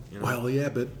world. Well, yeah,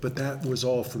 but that was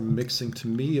all from mixing. To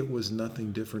me, it was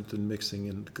nothing different than mixing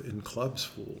in clubs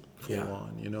full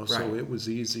on. So it was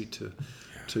easy to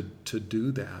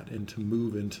do that and to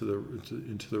move into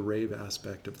the rave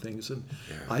aspect of things. And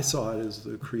I saw it as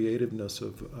the creativeness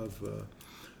of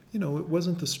it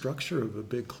wasn't the structure of a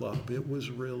big club. It was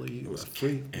really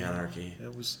free anarchy.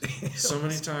 It was so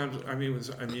many times. I mean,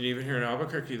 even here in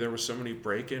Albuquerque, there were so many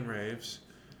break-in raves.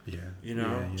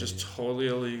 Just totally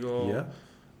illegal.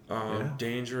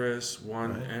 Dangerous.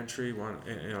 One entry, one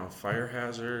fire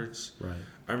hazards. Right.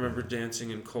 I remember dancing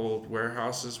in cold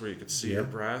warehouses where you could see your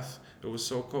breath. It was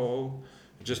so cold.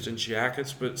 Just in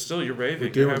jackets, but still you're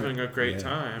raving. You're having a great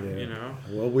time.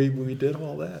 Well, we did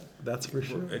all that. That's for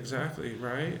sure. Exactly,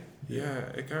 right? Yeah,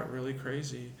 it got really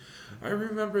crazy. I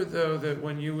remember though that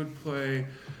when you would play,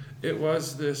 it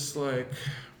was this like,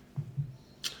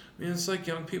 I mean, it's like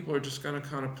young people are just going to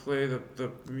kind of play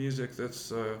the music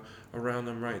that's around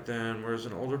them right then, whereas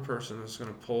an older person is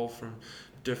going to pull from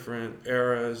different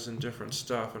eras and different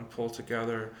stuff and pull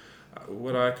together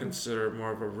what I consider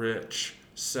more of a rich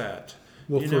set.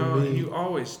 Well, you for know, me, and you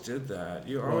always did that.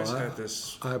 You always had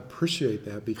this I appreciate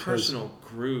that because personal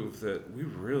groove that we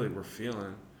really were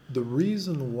feeling. the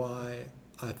reason why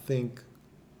I think,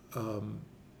 I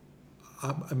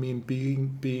mean,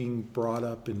 being brought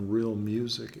up in real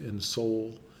music and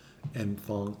soul and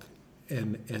funk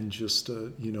and just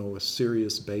a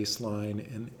serious bass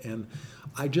line and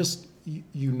I just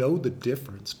you know the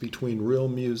difference between real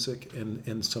music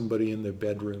and somebody in their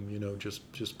bedroom,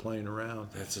 just playing around.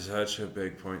 That's such a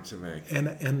big point to make.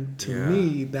 And to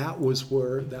me, that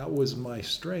was my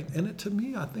strength. And to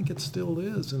me, I think it still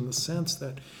is, in the sense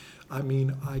that, I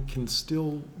mean, I can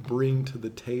still bring to the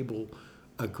table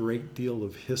a great deal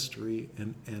of history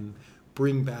and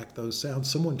bring back those sounds.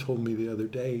 Someone told me the other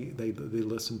day, they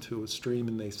listened to a stream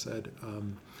and they said,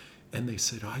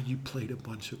 you played a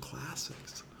bunch of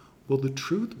classics. Well, the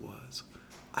truth was,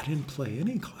 I didn't play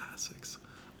any classics.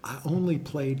 I only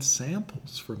played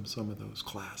samples from some of those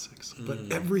classics. But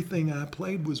everything I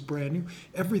played was brand new.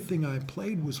 Everything I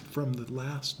played was from the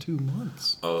last 2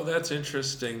 months. Oh, that's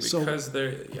interesting, because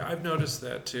I've noticed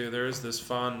that too. There is this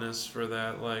fondness for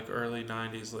that, like, early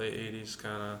 90s, late 80s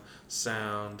kind of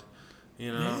sound.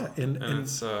 Yeah, and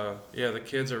it's the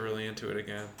kids are really into it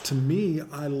again. To me,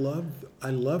 I love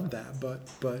that,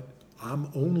 but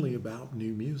I'm only about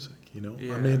new music,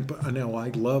 Yeah. I mean, but now I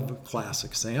love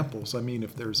classic samples. I mean,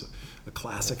 if there's a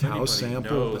classic house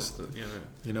sample,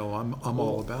 I'm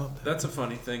all about that. That's a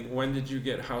funny thing. When did you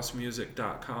get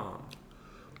housemusic.com?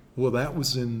 Well, that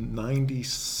was in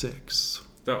 '96.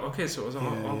 Okay, so it was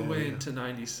all the way into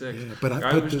 '96. Yeah, but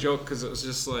I always joke because it was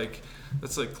just like,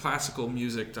 that's like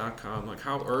classicalmusic.com. Like,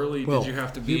 how early did you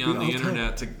have to be on the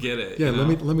internet to get it? Yeah,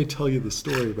 let me tell you the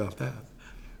story about that,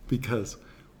 because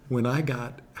when I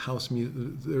got house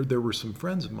music, there were some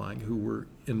friends of mine who were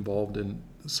involved in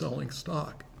selling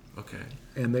stock. Okay.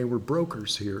 And they were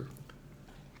brokers here.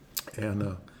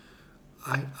 And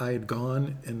I had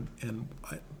gone and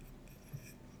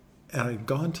I had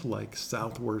gone to like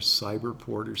Southwest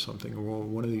Cyberport or something, or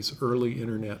one of these early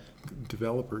internet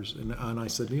developers, and I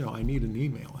said, I need an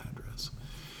email address.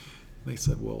 They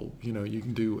said, well, you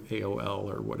can do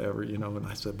AOL or whatever, and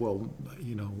I said, well,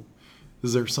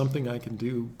 is there something I can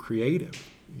do creative,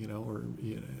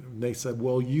 And they said,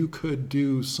 well, you could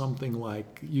do something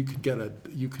like you could get a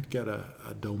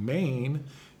domain,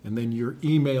 and then your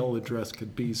email address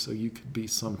could be, so you could be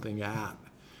something at,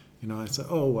 I said,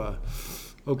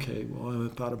 okay. Well, I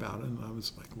thought about it, and I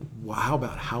was like, well, how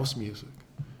about house music?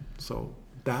 So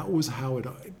that was how it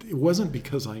wasn't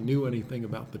because I knew anything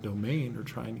about the domain or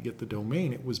trying to get the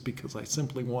domain. It was because I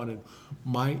simply wanted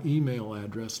my email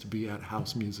address to be at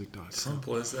housemusic.com.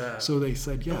 Simple as that. So they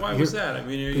said, yeah. And why was that? I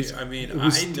mean,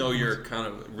 I know you're kind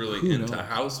of really into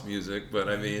house music, but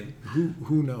I mean,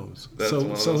 who knows? That's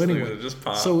so anyway, just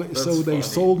pop. So they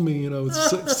sold me,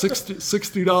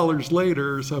 $60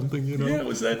 later or something, Yeah,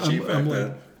 was that cheap back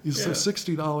then? So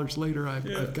 $60 later,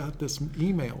 I've got this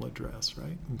email address,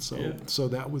 right? And so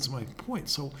that was my point.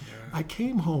 So I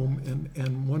came home,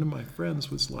 and one of my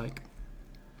friends was like,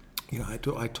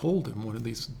 I told him, one of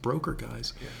these broker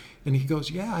guys, and he goes,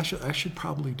 yeah, I should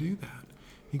probably do that.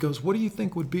 He goes, what do you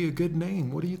think would be a good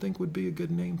name? What do you think would be a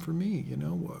good name for me? And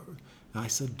I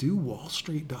said, do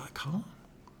wallstreet.com.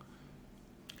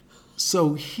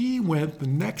 So he went the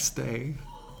next day.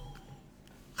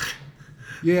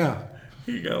 Yeah.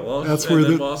 He got Wall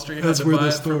Street. Wall Street had to buy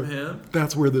it from him.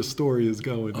 That's where the story is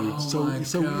going, dude.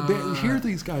 Oh Here are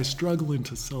these guys struggling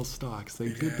to sell stocks. They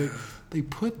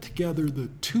put together, the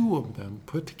two of them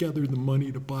put together the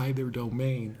money to buy their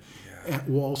domain at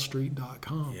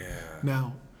wallstreet.com. Yeah.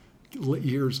 Now,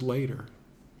 years later,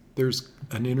 there's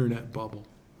an internet bubble,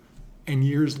 and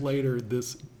years later,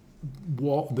 this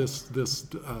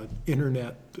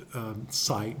internet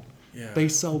site. Yeah. They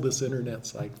sell this internet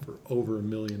site for over $1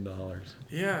 million.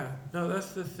 Yeah, no,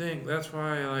 that's the thing. That's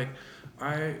why,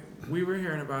 we were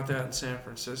hearing about that in San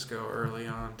Francisco early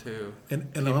on too.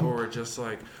 And people were just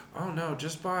like, oh no,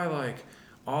 just buy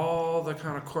all the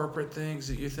kind of corporate things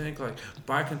that you think, like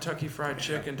buy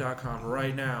KentuckyFriedChicken.com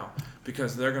right now,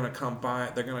 because they're gonna come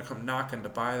knocking to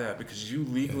buy that because you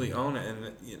legally own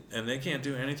it, and they can't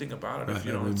do anything about it if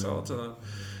you don't sell it to them.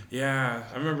 Yeah,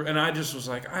 I remember, and I just was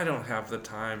like, I don't have the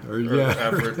time or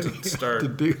effort to start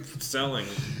selling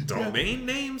domain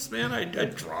names, man. I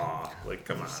draw.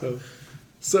 Come on.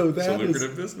 So It's a that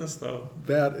lucrative is business, though.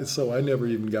 so I never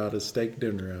even got a steak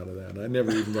dinner out of that. I never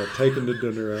even got taken to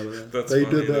dinner out of that. That's they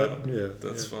funny, did that. though. Yeah,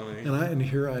 That's funny. And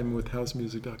here I am with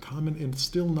housemusic.com, and it's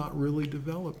still not really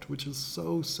developed, which is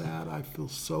so sad. I feel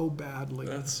so badly.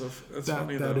 That's that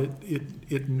funny, that though.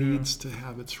 it needs to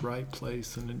have its right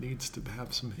place, and it needs to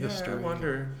have some history. Yeah, I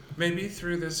wonder. Maybe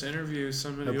through this interview,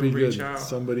 somebody That'd will be reach good. out.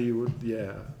 Somebody would,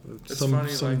 yeah. It's some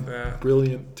funny like that.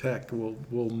 brilliant tech will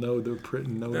know the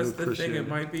know That's to the thing. appreciate It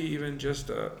might be even just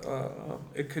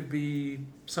it could be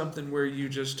something where you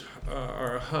just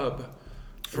are a hub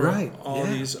for Right, all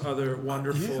yeah. these other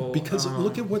wonderful. Yeah, because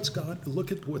look at what's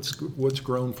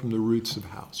grown from the roots of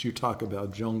house. You talk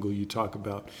about jungle. You talk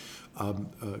about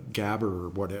gabber or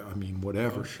whatever. I mean,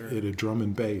 whatever. Oh, sure. It a drum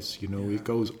and bass. You know, Yeah. it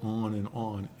goes on and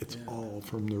on. It's Yeah. all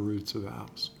from the roots of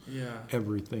house. Yeah.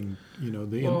 Everything. You know,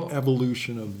 the Well-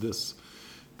 evolution of this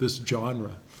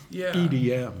genre. Yeah.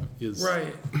 EDM is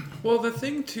Right. Well, the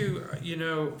thing too,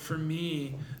 for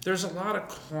me, there's a lot of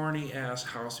corny ass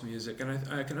house music, and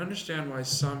I can understand why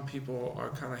some people are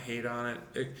kind of hate on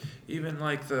it. Even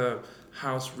like the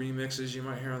house remixes you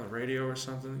might hear on the radio or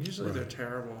something. Usually they're Right.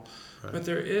 terrible, Right. but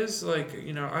there is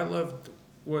I love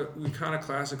what we kind of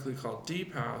classically call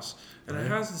deep house, and it Right.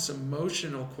 has this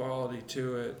emotional quality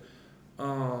to it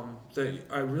that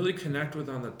I really connect with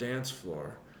on the dance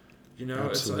floor.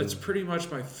 Absolutely. It's pretty much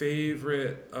my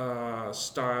favorite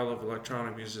style of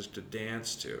electronic music to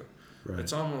dance to. Right.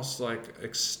 It's almost like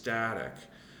ecstatic,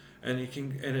 and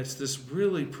it's this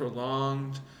really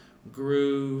prolonged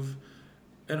groove.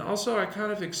 And also, I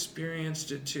kind of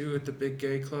experienced it too at the big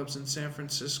gay clubs in San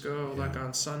Francisco, like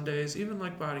on Sundays, even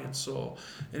like Body and Soul.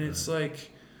 And it's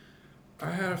like,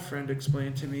 I had a friend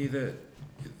explain to me that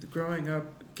growing up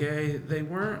gay, they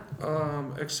weren't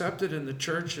accepted in the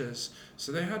churches,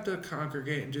 so they had to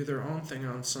congregate and do their own thing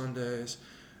on Sundays.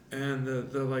 And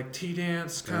the like tea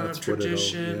dance kind That's of what it'll-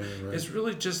 tradition yeah, right. is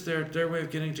really just their way of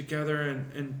getting together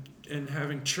and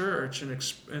having church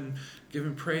and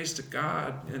giving praise to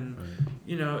God. And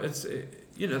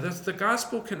Right. that's the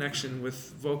gospel connection with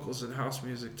vocals and house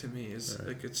music to me is Right.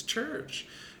 like it's church,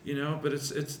 but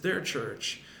it's their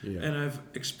church. Yeah. And I've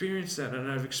experienced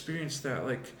that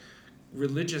like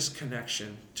religious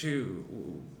connection to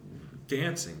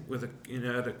dancing with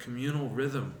at a communal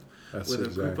rhythm That's with a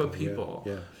group of exactly, yeah, people,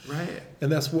 yeah. right?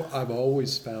 And that's what I've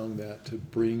always found, that to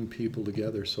bring people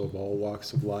together, so of all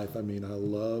walks of life. I mean, I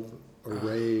love a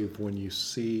rave when you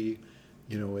see,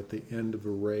 at the end of a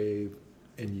rave,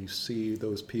 and you see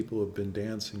those people have been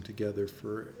dancing together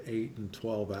for 8 and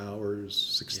 12 hours,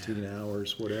 16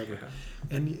 hours, whatever.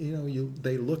 Yeah. And,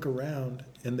 they look around,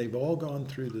 and they've all gone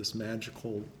through this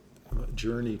magical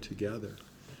journey together.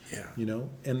 Yeah.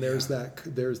 And there's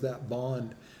that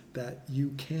bond that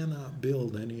you cannot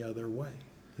build any other way.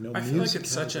 I feel like music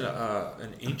it's has such that.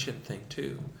 an ancient thing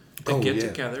too. They Oh, get yeah,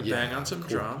 together, yeah, bang on some of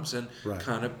course. drums, and Right.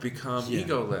 kind of become Yeah,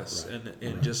 egoless right,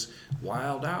 and right. just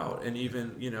wild out, and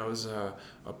even as a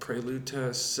prelude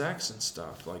to sex and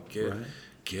stuff. Like get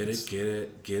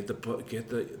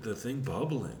the thing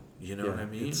bubbling. You know what I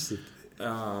mean?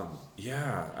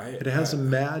 It has a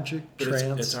magic but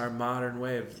trance. it's our modern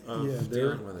way of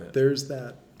dealing with it. There's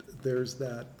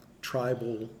that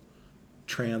tribal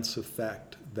trance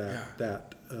effect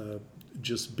that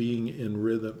just being in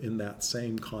rhythm, in that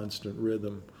same constant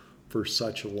rhythm for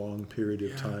such a long period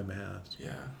of time has.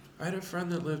 Yeah. I had a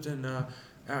friend that lived in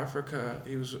Africa.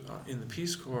 He was in the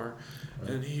Peace Corps,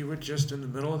 and he would just in the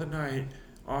middle of the night,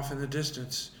 off in the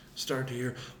distance, start to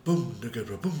hear boom, da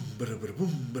boom,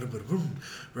 boom, boom,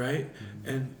 right? Mm-hmm.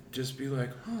 And just be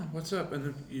like, what's up? And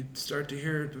then you'd start to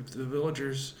hear the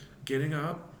villagers getting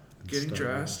up, getting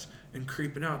dressed, and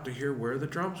creeping out to hear where the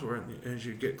drums were. And as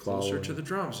you get closer to the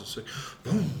drums, it's like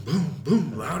boom, boom,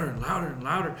 boom, louder and louder and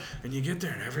louder. And you get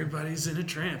there, and everybody's in a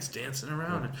trance, dancing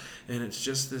around. And it's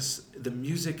just the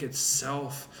music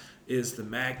itself is the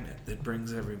magnet that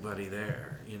brings everybody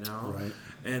there, Right.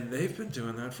 And they've been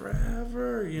doing that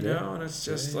forever, and it's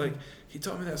just like, he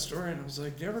told me that story, and I was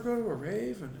like, do you ever go to a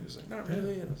rave? And he was like, not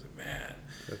really. And I was like, man,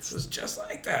 it was just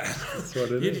like that. That's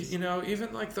what it is.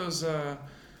 Even like those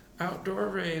outdoor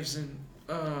raves in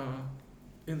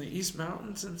the East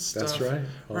Mountains and stuff. That's right.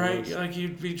 Right? Like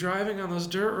you'd be driving on those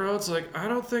dirt roads, like, I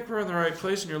don't think we're in the right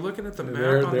place, and you're looking at the map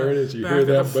There on it the is. You back hear of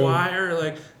the that boom. flyer,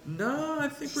 like, no, I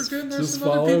think we're good. There's Just some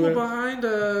other follow people it. behind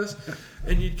us.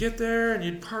 And you'd get there and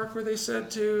you'd park where they said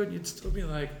to, and you'd still be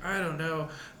like, I don't know. And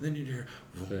then you'd hear,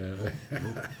 whoop,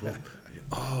 whoop, whoop.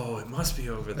 Oh, it must be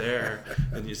over there.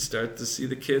 And you'd start to see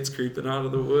the kids creeping out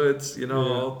of the woods,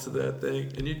 all to that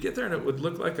thing. And you'd get there and it would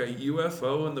look like a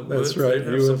UFO in the woods. That's right.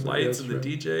 They'd have some lights That's and the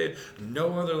right. DJ,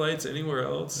 no other lights anywhere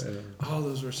else. Yeah. Oh,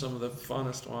 those were some of the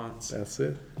funnest ones. That's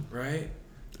it. Right?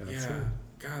 That's yeah. it.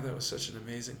 God, that was such an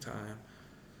amazing time.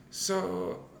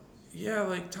 So, yeah,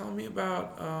 like, tell me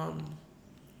about,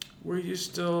 were you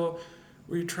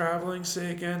traveling,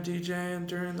 say again, DJing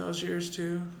during those years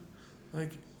too?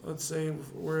 Like, let's say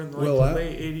we're in like the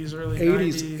late 80s, early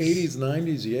 90s. 80s,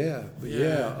 90s, yeah.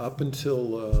 Yeah. Up until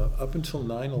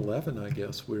 9/11, I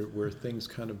guess, where things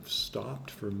kind of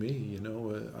stopped for me,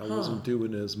 I wasn't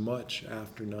doing as much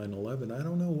after 9/11. I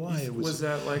don't know why. Was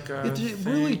that like a It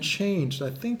thing? really changed. I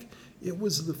think it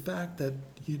was the fact that,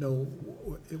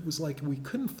 it was like we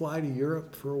couldn't fly to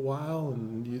Europe for a while,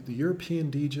 and the European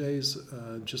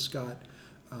DJs just got,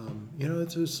 it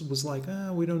just was like,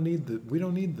 we don't need the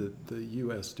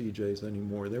U.S. DJs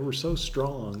anymore. They were so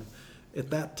strong. At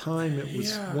that time, it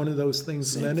was one of those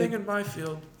things. Same thing in my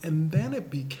field. And then it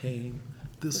became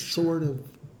this sort of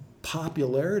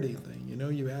popularity thing.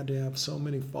 You had to have so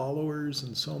many followers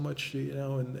and so much,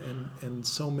 and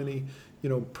so many,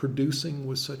 producing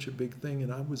was such a big thing.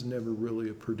 And I was never really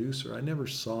a producer. I never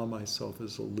saw myself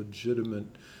as a legitimate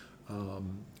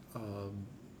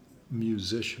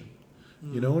musician.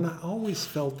 And I always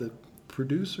felt that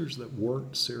producers that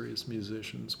weren't serious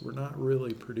musicians were not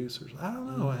really producers. I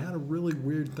don't know. I had a really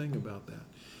weird thing about that.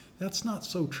 That's not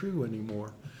so true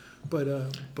anymore. But I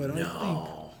think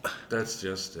that's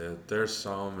just it. There's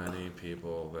so many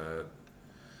people that,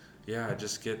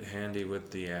 just get handy with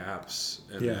the apps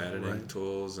and the editing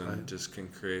tools and just can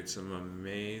create some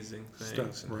amazing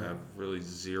things and have really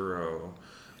zero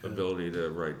ability to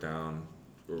write down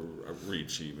or read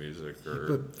sheet music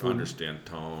or understand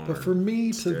tone. But for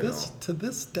me, to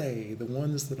this day, the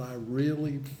ones that I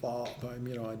really follow,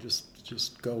 I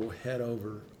just go head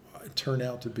over, turn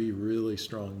out to be really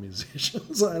strong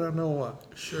musicians. I don't know why.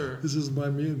 Sure. This is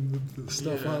the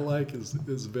stuff I like is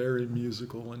very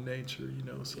musical in nature,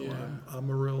 So I'm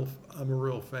a real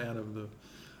fan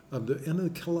of the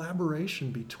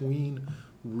collaboration between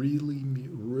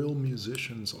real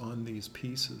musicians on these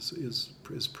pieces is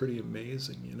pretty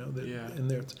amazing,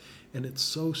 and it's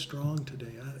so strong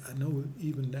today. I know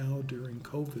even now during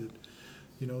COVID,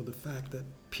 the fact that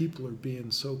people are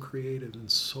being so creative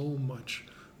and so much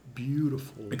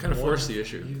beautiful. It kind of forced the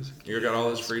issue. Music. You got all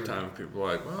this free time. People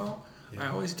are like, well, I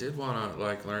always did want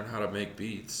to learn how to make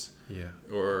beats. Yeah.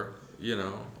 Or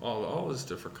all this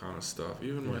different kind of stuff.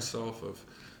 Even myself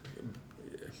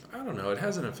I don't know. It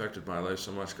hasn't affected my life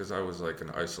so much because I was like an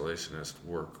isolationist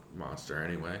work monster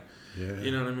anyway. Yeah.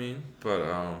 You know what I mean? But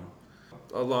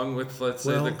along with, let's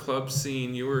say, the club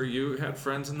scene, you had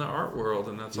friends in the art world,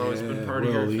 and that's always been part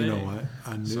of your thing.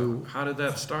 I knew. So how did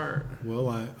that start? Well,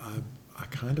 I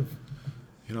kind of,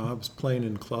 I was playing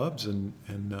in clubs and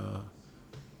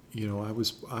I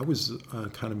was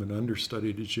kind of an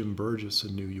understudy to Jim Burgess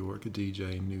in New York, a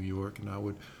DJ in New York, and I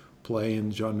would play,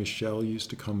 and Jean-Michel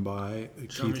used to come by.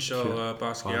 Jean-Michel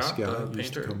Basquiat, the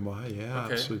used painter. to come by, Okay.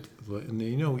 absolutely. And,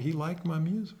 he liked my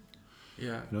music.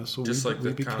 Yeah. So just we like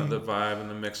the became, kind of the vibe and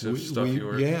the mix of stuff he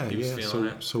was feeling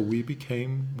it. So we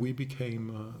became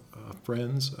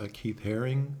friends. Keith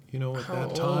Haring, at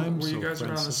that time. Were you guys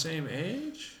around the same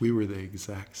age? We were the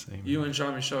exact same. You and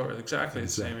Jean-Michel were exactly the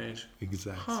same age.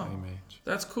 Same age.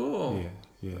 That's cool.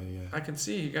 Yeah. I can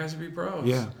see you guys would be pros.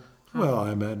 Yeah. Well,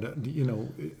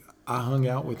 I hung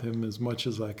out with him as much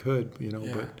as I could, but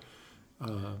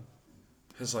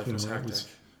his life was hectic.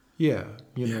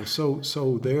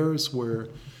 So there's where,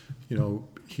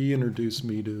 he introduced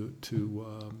me to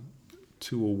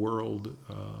a world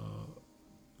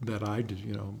that I did,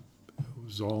 it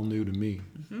was all new to me,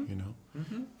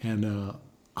 and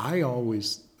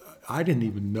I didn't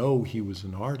even know he was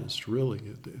an artist, really.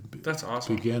 That's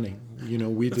awesome. Beginning,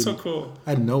 That's so cool.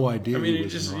 I had no idea. I mean, he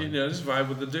was just an artist. just vibe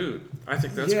with the dude. I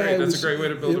think that's great. That's a great way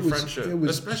to build a friendship,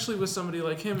 especially with somebody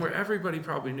like him, where everybody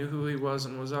probably knew who he was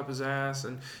and was up his ass,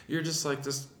 and you're just like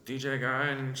this DJ guy,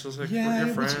 and it's just like we're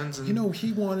your friends. And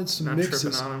he wanted some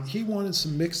mixes. He wanted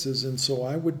some mixes, and so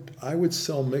I would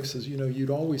sell mixes.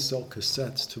 You'd always sell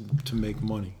cassettes to make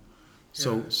money.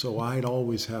 So I'd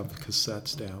always have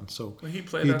cassettes down. So he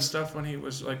played that stuff when he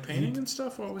was like painting and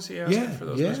stuff. What was he asking for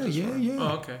those mixes for? Yeah.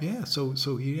 Oh, okay. Yeah.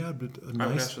 So he had a nice. I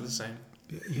would ask for the same.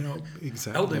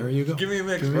 Exactly. Eldon, there you go. Give me a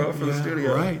mix, bro, for the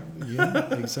studio. Right.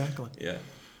 Yeah. Exactly. Yeah.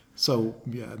 So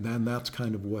yeah, then that's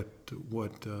kind of what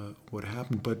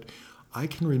happened. But I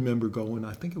can remember going.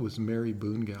 I think it was Mary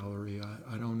Boone Gallery.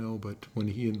 I don't know, but when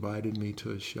he invited me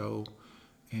to a show,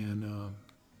 and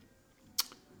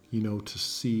to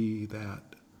see that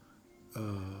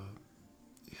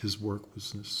his work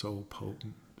was so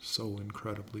potent, so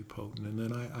incredibly potent. And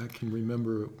then I can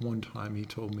remember one time he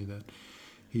told me that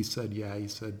he said,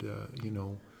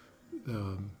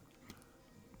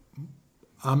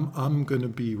 I'm going to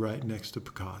be right next to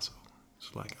Picasso.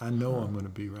 It's like, I know I'm going to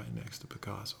be right next to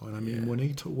Picasso. And I mean, when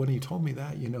he told me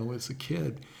that, as a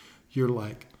kid, you're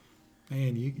like,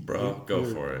 man, go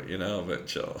for it, but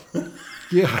chill.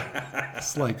 Yeah,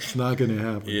 it's like it's not going to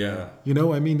happen. Yeah,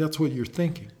 I mean, that's what you're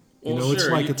thinking. Well, it's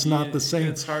like it's not the same.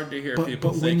 It's hard to hear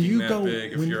people thinking that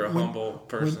big if you're a humble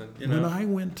person. When I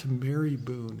went to Mary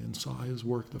Boone and saw his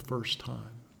work the first time,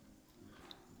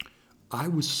 I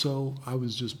was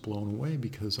just blown away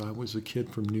because I was a kid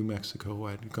from New Mexico.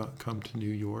 I'd come to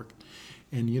New York.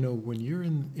 And, when you're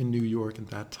in New York at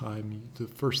that time, the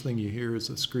first thing you hear is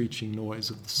a screeching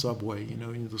noise of the subway,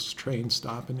 this train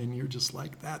stopping, and you're just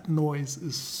like, that noise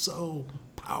is so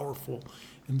powerful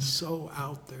and so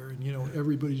out there. And,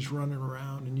 everybody's running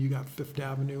around, and you got Fifth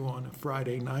Avenue on a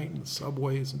Friday night and the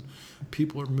subways, and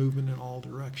people are moving in all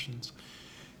directions.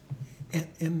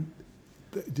 And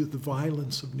the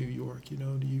violence of New York,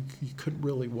 you couldn't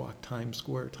really walk Times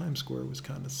Square. Times Square was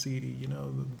kind of seedy,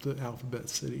 the Alphabet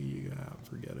City,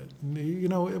 forget it. And,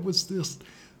 it was just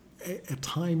a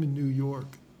time in New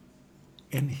York,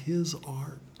 and his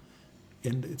art,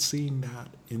 and seeing that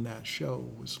in that show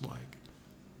was like,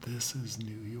 this is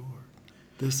New York.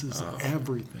 This is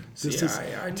everything.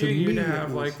 I knew you'd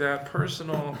have like that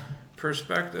personal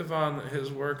perspective on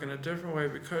his work in a different way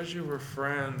because you were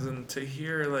friends, and to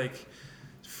hear like,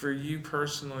 for you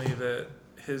personally, that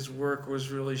his work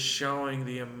was really showing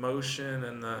the emotion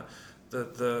and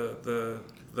the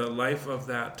life of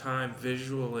that time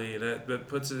visually, that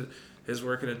puts his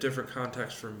work in a different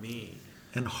context for me.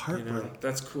 And heartbreak.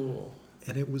 That's cool.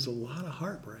 And it was a lot of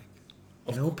heartbreak.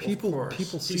 People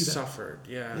see he that. suffered.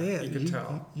 Yeah, you could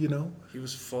tell. He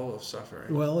was full of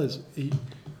suffering. Well, he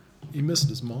missed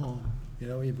his mom. He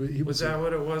was that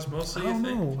what it was mostly? I don't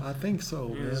know. I think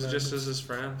so. It was just as his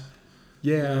friend.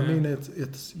 Yeah, I mean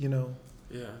it's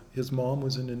Yeah. His mom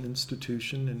was in an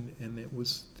institution, and it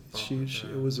was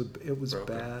it was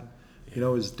bad.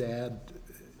 Yeah. His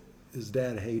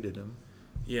dad hated him.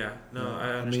 Yeah, no,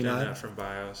 I understand that from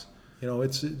bios.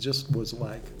 It just was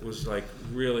like... It was like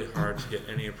really hard to get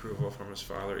any approval from his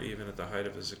father, even at the height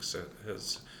of his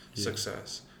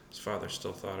success. His father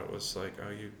still thought it was like, oh,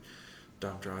 you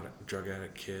dumb drug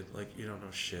addict kid, like you don't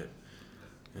know shit.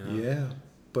 Yeah,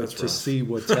 but to see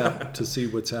what's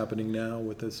happening now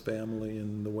with his family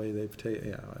and the way they've taken...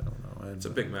 Yeah, I don't know. It's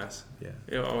a big mess. Yeah.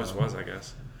 It always was, I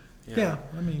guess. Yeah,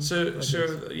 I mean...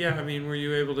 I mean, were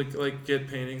you able to like get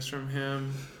paintings from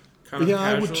him? Kind of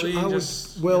casually, I would.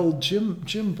 Well,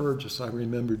 Jim Burgess, I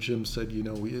remember Jim said,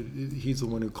 he's the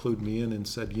one who clued me in and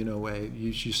said, hey,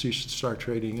 you should start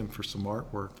trading him for some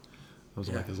artwork. I was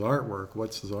like, his artwork?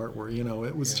 What's his artwork?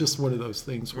 It was just one of those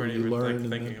things where you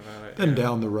learn, and then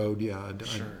down the road, I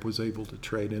was able to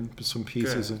trade in some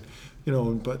pieces, and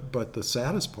but the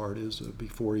saddest part is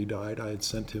before he died, I had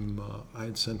sent him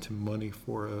money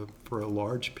for a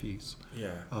large piece.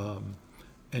 Yeah.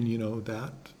 And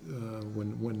that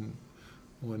when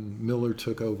Miller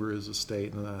took over his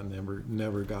estate, and I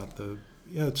never got the...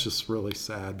 Yeah, it's just really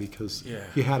sad because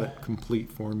he had it complete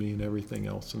for me and everything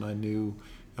else, and I knew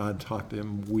I'd talked to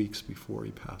him weeks before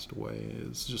he passed away.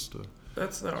 It's just a...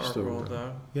 That's the art world,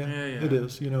 though. Yeah, it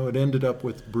is. It ended up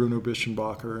with Bruno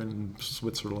Bischenbacher in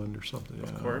Switzerland or something.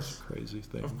 Of course. It's a crazy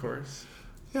thing. Of course.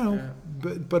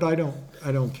 But I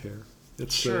don't care.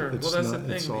 It's sure. It's that's not,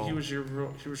 the thing. He was your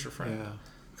friend. Yeah.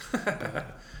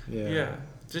 Yeah.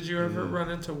 Did you ever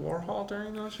run into Warhol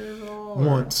during those years at all?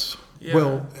 Once. Yeah.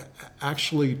 Well,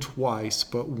 actually twice,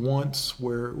 but once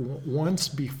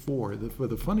before.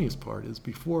 The funniest part is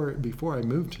before I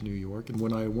moved to New York, and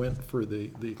when I went for the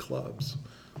clubs,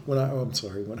 when I went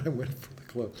for the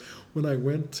club, when I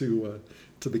went to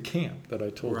the camp that I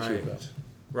told you about.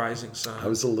 Rising Sun. I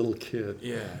was a little kid.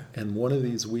 Yeah. And one of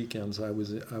these weekends, I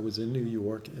was in New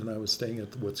York, and I was staying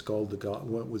at what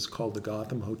was called the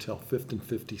Gotham Hotel, 5th and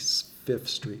 55th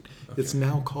Street. Okay. It's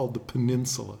now called the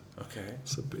Peninsula. Okay.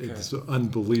 It's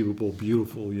unbelievable,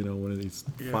 beautiful. One of these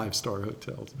 5-star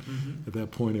hotels. Mm-hmm. At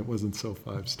that point, it wasn't so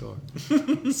 5-star.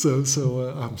 so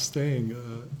I'm staying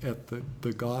at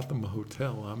the Gotham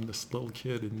Hotel. I'm this little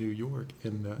kid in New York,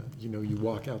 and you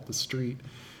walk out the street,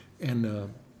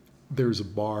 and there's a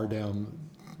bar down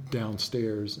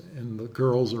downstairs, and the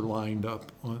girls are lined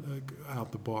up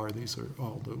out the bar. These are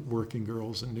all the working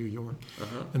girls in New York.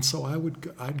 And so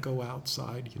I'd go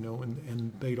outside,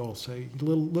 and they'd all say,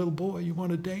 little boy, you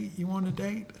want a date? You want a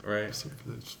date? Right. So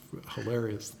it's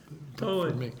hilarious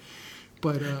Totally. for me.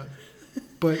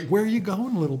 But where are you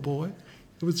going, little boy?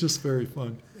 It was just very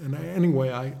fun. And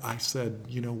I said,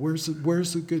 where's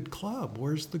the good club?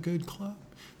 Where's the good club?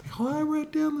 Oh,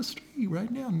 right down the street, right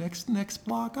now, next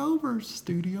block over,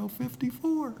 Studio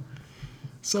 54.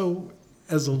 So,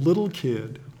 as a little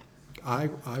kid, I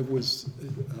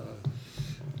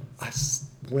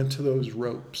went to those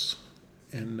ropes,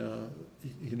 and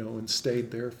and stayed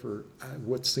there for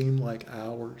what seemed like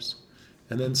hours,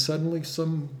 and then suddenly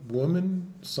some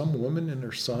woman and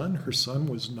her son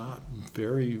was not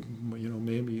very,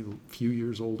 maybe a few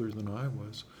years older than I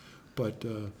was, but.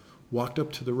 Walked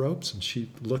up to the ropes, and she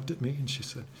looked at me and she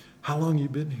said, how long you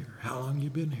been here? How long you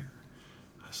been here?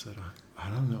 I said, I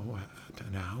don't know,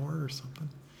 an hour or something.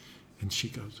 And she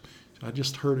goes, I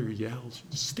just heard her yell,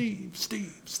 Steve,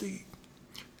 Steve, Steve.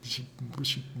 She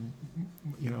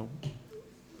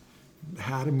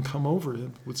had him come over.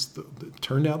 It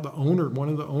turned out one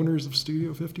of the owners of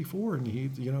Studio 54, and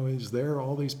he's there,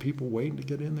 all these people waiting to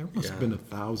get in there. Must have been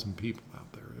 1,000 people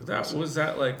out there. Was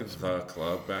that like the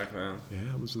club back then?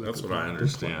 Yeah, it was. That's what I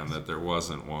understand. That there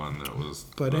wasn't one that was.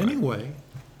 But anyway,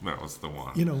 that was the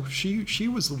one. She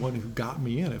was the one who got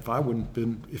me in. If I wouldn't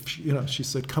been, she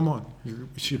said, "Come on."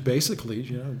 She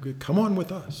basically, come on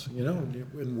with us,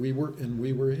 and we were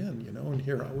in, and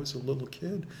here I was a little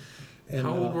kid. And,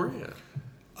 how old were you?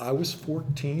 I was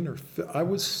 14 or I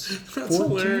was 14. That's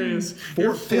hilarious.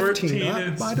 You're 15. I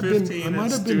might have been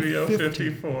Studio 15.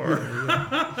 54.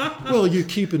 Yeah. Well, you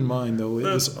keep in mind though,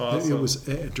 awesome. It was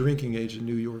drinking age in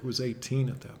New York was 18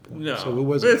 at that point. No, so it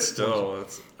wasn't. It's still.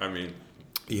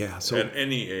 Yeah. So at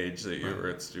any age that you were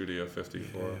at Studio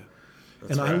 54. Yeah.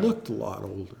 And I looked a lot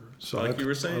older, so like you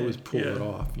were saying, I was pull it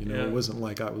off. It wasn't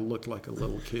like I looked like a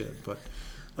little kid, but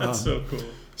that's so cool.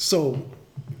 So.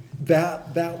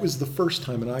 That was the first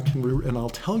time, and I'll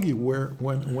tell you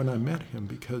when I met him,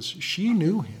 because she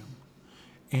knew him,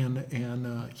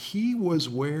 and he was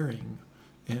wearing,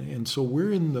 and so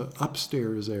we're in the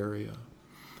upstairs area,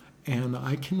 and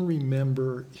I can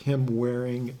remember him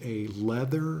wearing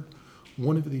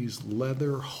one of these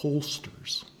leather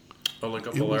holsters. Oh, like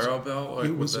a bolero belt,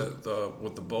 like with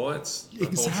the bullets.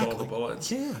 Exactly. All the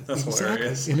bullets. Yeah, that's exactly.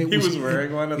 hilarious. And he was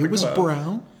wearing one at the club. It was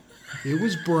brown. It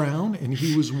was brown, and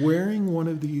he was wearing one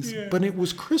of these, but it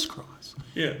was crisscross.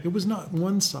 Yeah. It was not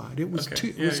one side. It was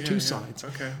two. It was two sides.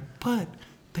 Okay. But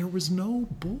there was no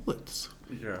bullets.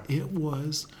 Yeah.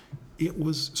 It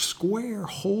was square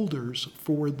holders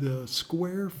for the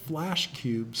square flash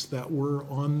cubes that were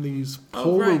on these Polaroid.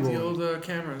 Oh, right, the old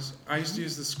cameras. I used to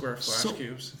use the square flash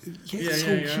cubes. Yeah,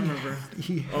 I remember.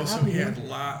 He had a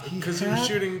lot, because he was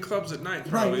shooting clubs at night,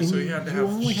 probably, so he had to have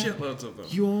shitloads of them.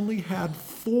 You only had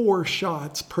 4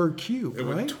 shots per cube, It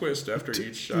would twist after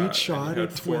each shot. Each shot,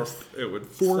 it would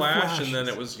flash, and then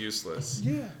it was useless.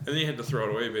 Yeah. And then you had to throw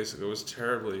it away, basically. It was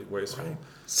terribly wasteful. Right.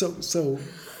 So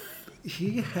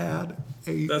he had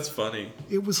a... That's funny.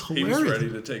 It was hilarious. He was ready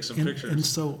to take some pictures. And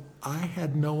so I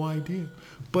had no idea.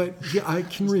 But yeah, I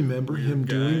can remember him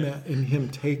doing that and him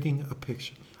taking a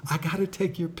picture. I got to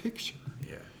take your picture.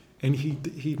 Yeah. And he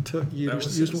took... That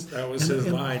was his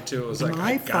line, too. It was like,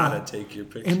 I got to take your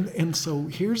picture. And so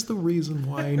here's the reason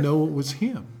why I know it was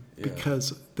him. Yeah.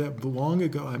 Because that long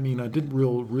ago, I didn't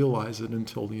realize it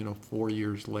until, 4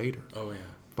 years later. Oh, yeah.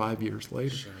 5 years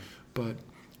later. Sure. But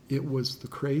it was the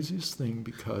craziest thing,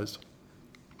 because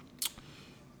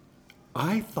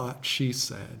I thought she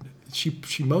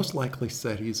most likely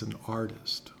said he's an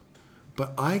artist,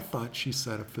 but I thought she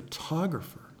said a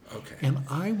photographer. Okay. And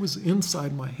I was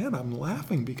inside my head, I'm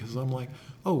laughing because I'm like,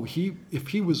 oh, if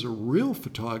he was a real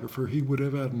photographer, he would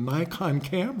have had a Nikon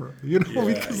camera,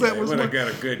 because that was would have got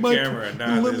a good camera, and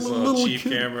not this little cheap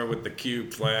camera with the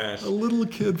cube flash. A little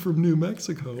kid from New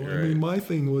Mexico. Right. My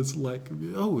thing was like,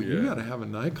 you got to have a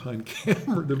Nikon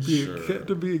camera to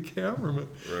be a cameraman,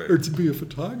 right. or to be a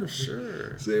photographer.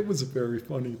 Sure. So it was a very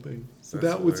funny thing. So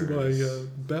That's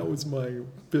that was my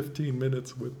 15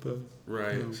 minutes with the.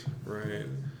 Right. Right.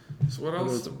 So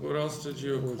what else did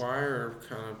you acquire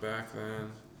kind of back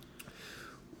then?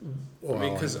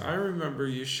 Well, Because I remember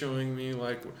you showing me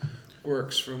like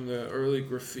works from the early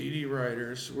graffiti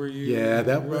writers. Were you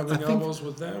rubbing elbows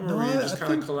with them, or were you just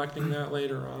kind of collecting that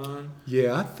later on?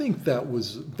 Yeah, I think that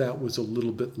was a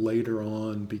little bit later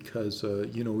on, because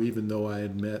even though I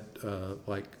had met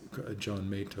like John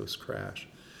Matos Crash,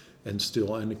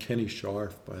 and Kenny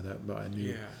Scharf but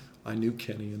Yeah. I knew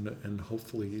Kenny, and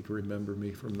hopefully he'd remember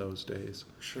me from those days.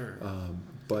 Sure.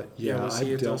 But yeah, was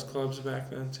he at those clubs back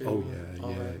then too? Oh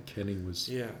yeah. Kenny was.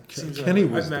 Yeah. Kenny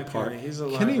was the Kenny. He's a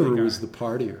Kenny lively was guy. the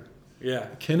partier. Yeah.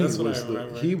 Kenny that's what was I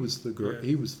remember. he was the Yeah.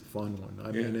 he was the fun one. I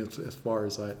Yeah. mean, as far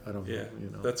as I don't Yeah.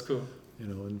 know, That's cool.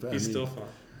 and He's still fun.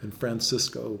 And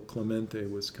Francisco Clemente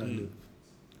was kind of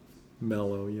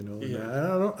mellow, and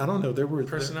Yeah. I don't know. There were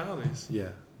Personalities. Yeah.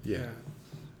 Yeah.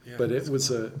 But it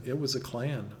was a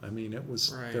clan. I mean, it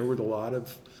was Right. there were a lot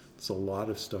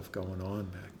of stuff going on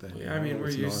back then. Yeah, I mean, It were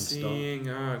was you nonstop. seeing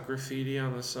graffiti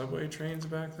on the subway trains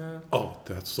back then? Oh,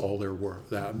 that's all there were.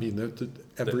 I mean,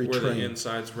 every Where train. the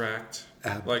insides racked,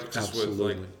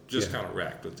 Absolutely. kind of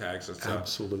racked with tags and stuff.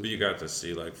 Absolutely. But you got to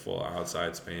see like full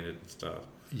outsides painted and stuff.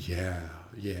 Yeah,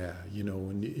 and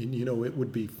it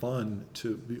would be fun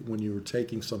when you were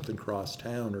taking something cross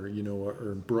town,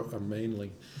 or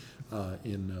mainly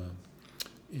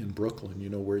in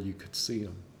Brooklyn, where you could see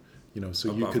them, so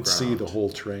Above you could see ground. the whole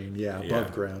train. Yeah, above Yeah.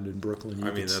 ground in Brooklyn. You I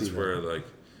mean, could that's see where them.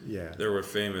 Yeah. there were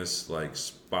famous like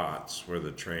spots where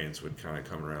the trains would kind of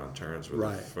come around turns where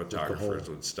Right, the with the photographers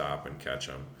whole- would stop and catch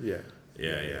them. Yeah.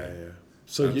 Yeah.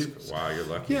 So Wow, you're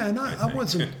lucky. Yeah, and I think.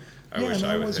 wasn't. I yeah, wish and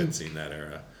I had wasn't. seen that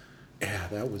era. Yeah,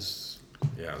 that was.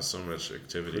 Yeah, so much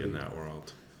activity in that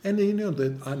world. And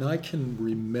and I can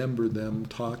remember them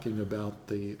talking about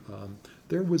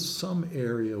there was some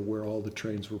area where all the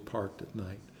trains were parked at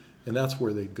night, and that's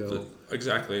where they'd go.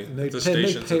 Exactly. And they The pay- and they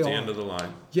station's pay at the off. end of the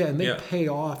line. Yeah, and they Yeah. pay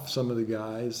off some of the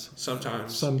guys.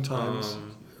 Sometimes. Sometimes.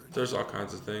 There's all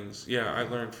kinds of things. Yeah, I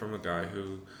learned from a guy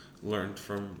who learned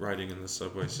from riding in the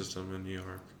subway system in New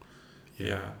York.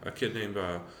 Yeah, a kid named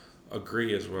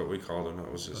Agree is what we called him. That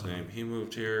was his name. He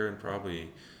moved here in probably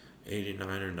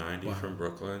 89 or 90 Wow. from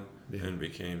Brooklyn Yeah. and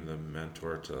became the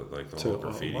mentor to like the whole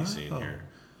graffiti scene here.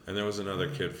 And there was another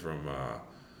kid from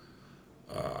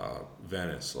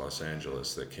Venice, Los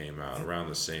Angeles, that came out around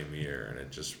the same year, and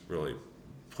it just really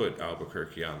put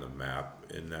Albuquerque on the map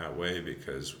in that way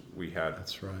because we had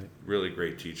That's right. really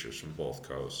great teachers from both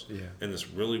coasts Yeah. in this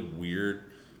really weird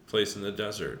place in the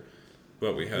desert.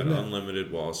 But we had Isn't that-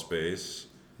 unlimited wall space.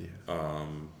 Yeah.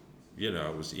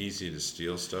 It was easy to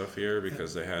steal stuff here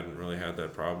because they hadn't really had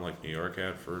that problem like New York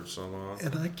had for so long.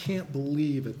 And I can't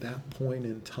believe at that point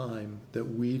in time that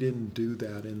we didn't do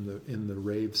that in the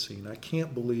rave scene. I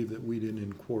can't believe that we didn't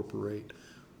incorporate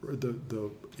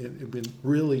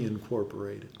really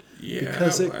incorporate it. Yeah,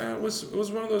 Because it was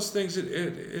one of those things.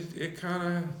 It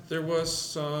kind of there was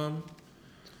some,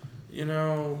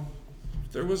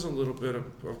 there was a little bit of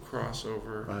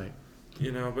crossover. Right.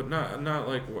 But not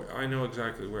like I know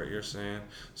exactly what you're saying.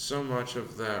 So much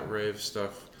of that rave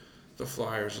stuff, the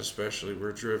flyers especially,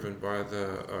 were driven by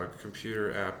the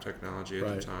computer app technology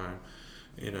at the time.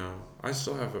 I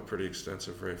still have a pretty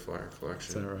extensive rave flyer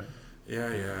collection. Is that right?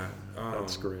 Yeah.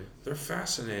 That's great. They're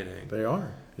fascinating. They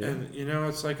are. Yeah. And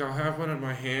it's like I'll have one in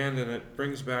my hand, and it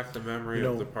brings back the memory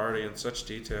of the party in such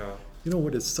detail. You know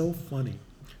what is so funny?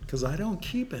 Because I don't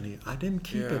keep any. I didn't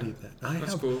keep any of that.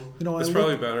 That's cool. It's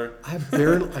probably better.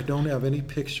 I don't have any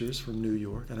pictures from New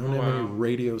York. I don't have any wow.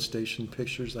 radio station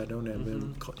pictures. I don't have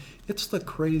any. It's the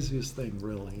craziest thing,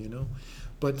 really.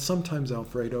 But sometimes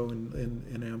Alfredo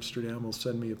in Amsterdam will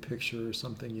send me a picture or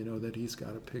something. That he's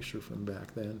got a picture from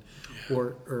back then,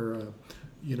 or a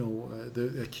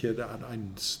kid I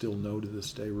still know to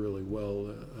this day really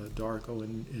well. Darko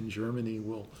in Germany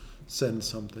will send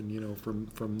something,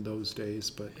 from those days.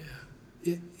 But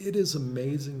it is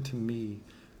amazing to me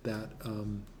that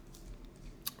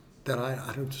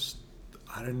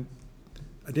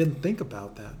I didn't think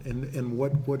about that. And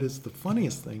what is the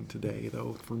funniest thing today,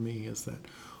 though, for me is that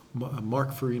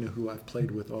Mark Farina, who I've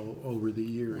played with all over the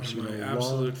years, One of my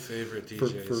absolute favorite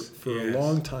DJs. For a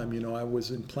long time, I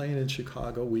was playing in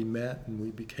Chicago. We met and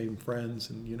we became friends,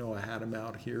 and I had him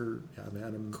out here. I've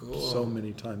had him so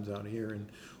many times out here, and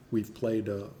we've played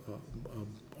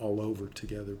all over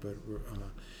together. But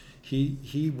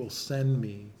he will send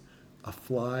me a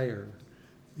flyer,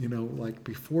 like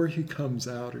before he comes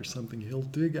out or something. He'll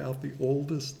dig out the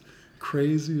oldest,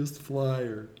 craziest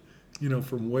flyer,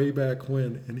 from way back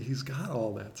when, and he's got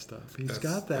all that stuff. He's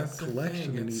got that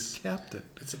collection, and he's kept it.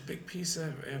 It's a big piece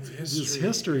of history. It's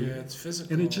history. Yeah, it's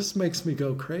physical. And it just makes me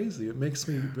go crazy. It makes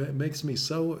me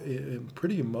so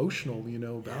pretty emotional,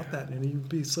 about that. And you'd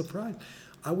be surprised.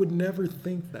 I would never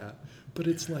think that, but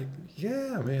it's like,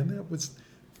 yeah, man,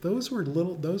 those were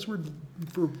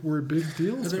big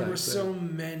deals. There back were then. so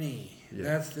many.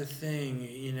 That's the thing.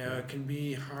 It can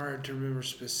be hard to remember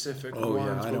specific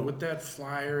ones. But with that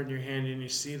flyer in your hand and you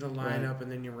see the lineup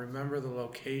and then you remember the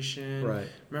location,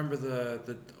 remember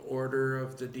the order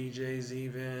of the DJs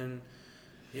even,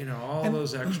 all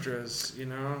those extras,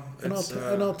 And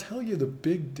I'll tell you the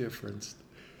big difference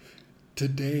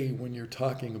today when you're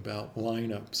talking about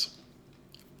lineups.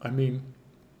 I mean,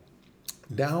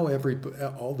 now all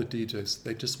the DJs,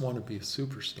 they just want to be a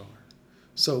superstar.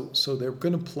 So they're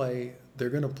going to play. They're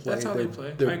going to play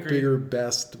their bigger,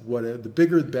 best, whatever. The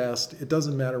bigger, the best. It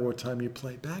doesn't matter what time you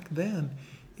play. Back then,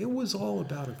 it was all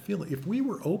about a feeling.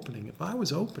 If I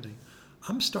was opening,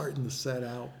 I'm starting the set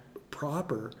out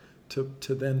proper to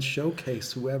then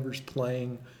showcase whoever's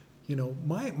playing.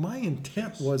 My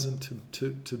intent wasn't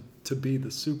to be the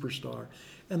superstar,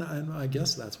 and I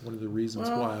guess that's one of the reasons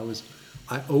why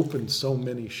I opened so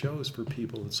many shows for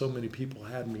people, and so many people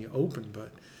had me open.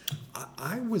 But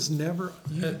I was never.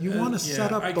 You want to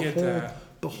set up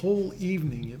the whole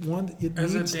evening. It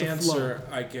as needs a to dancer,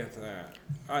 flow. I get that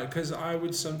because I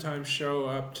would sometimes show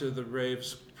up to the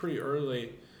raves pretty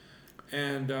early,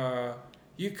 and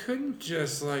you couldn't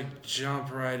just like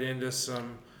jump right into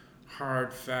some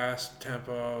hard, fast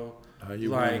tempo.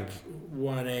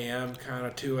 1 a.m. kind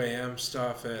of 2 a.m.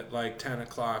 stuff at like 10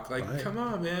 o'clock. Come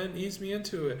on, man, ease me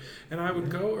into it. And I would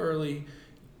go early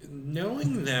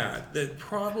knowing that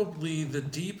probably the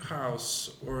deep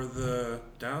house or the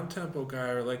down-tempo guy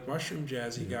or like mushroom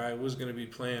jazzy guy was going to be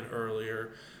playing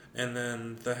earlier. And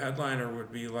then the headliner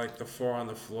would be like the four on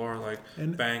the floor,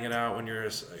 bang it out when you're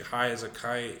as high as a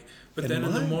kite. But then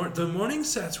the morning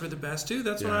sets were the best too.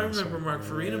 That's when I remember Mark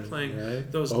Farina playing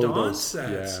those dawn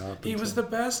sets. He was the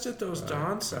best at those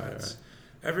dawn sets.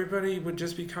 Everybody would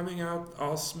just be coming out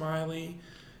all smiley.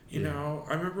 I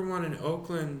remember one in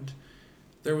Oakland.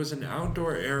 There was an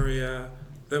outdoor area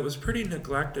that was pretty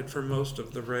neglected for most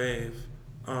of the rave.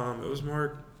 It was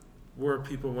more where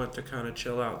people went to kind of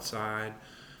chill outside.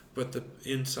 But the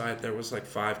inside there was like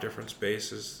 5 different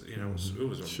spaces. It was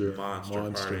a monster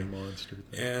party.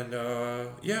 And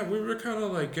we were kind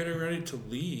of like getting ready to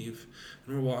leave,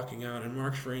 and we're walking out, and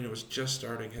Mark Farina was just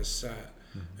starting his set,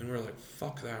 and we're like,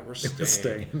 "Fuck that, we're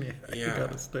staying." You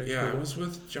gotta stay. I was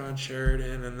with John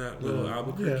Sheridan and that little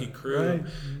Albuquerque crew,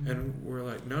 and we're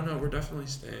like, "No, we're definitely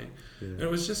staying." And it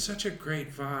was just such a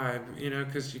great vibe,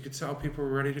 because you could tell people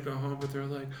were ready to go home, but they're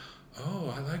like,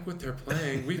 "Oh, I like what they're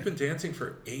playing. We've been dancing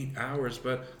for 8 hours,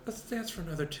 but let's dance for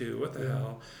another 2. What the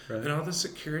hell?" Right. And all the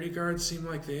security guards seemed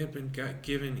like they had been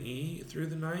given E through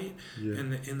the night. Yeah.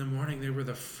 And in the morning, they were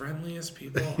the friendliest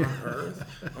people on earth.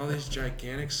 All these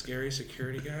gigantic, scary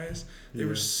security guys. They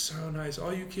were so nice.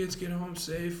 "All you kids get home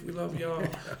safe. We love y'all.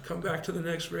 Come back to the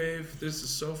next rave. This is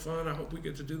so fun. I hope we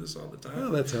get to do this all the time."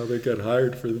 Well, that's how they got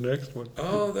hired for the next one.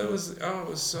 It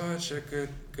was such a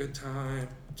good time.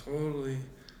 Totally.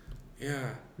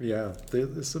 Yeah.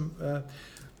 There's some.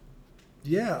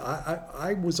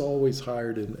 I was always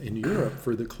hired in Europe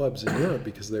for the clubs in Europe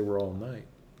because they were all night.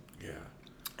 Yeah.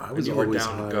 I was always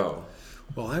down hired. To go.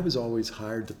 Well, I was always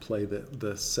hired to play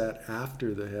the set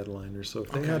after the headliner. So if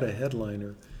they had a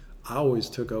headliner, I always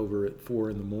took over at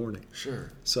 4 a.m.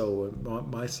 Sure. So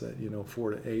my set,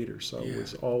 4 to 8 or so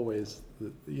was always,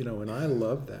 and I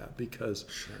love that because,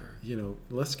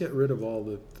 let's get rid of all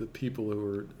the people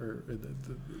who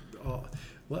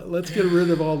let's get rid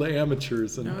of all the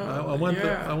amateurs, and I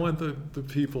want the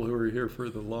people who are here for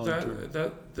the long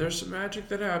term. There's some magic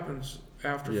that happens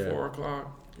after 4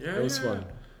 o'clock. Yeah, it was fun.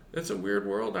 It's a weird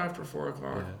world after 4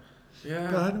 o'clock.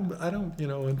 Yeah. But I don't,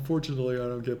 unfortunately, I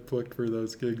don't get booked for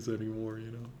those gigs anymore,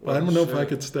 Well, I don't know if I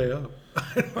could stay up.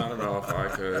 I don't know if I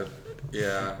could.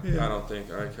 Yeah, I don't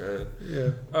think I could.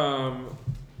 Yeah.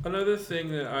 Another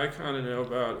thing that I kind of know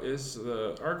about is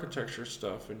the architecture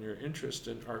stuff and your interest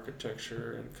in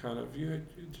architecture and kind of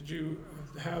did you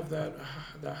have that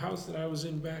house that I was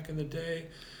in back in the day?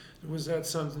 Was that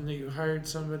something that you hired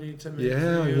somebody to make?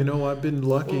 Yeah, I've been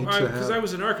lucky to have. Because I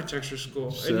was in architecture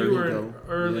school, and you were an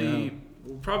early,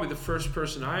 probably the first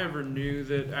person I ever knew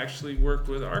that actually worked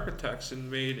with architects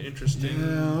and made interesting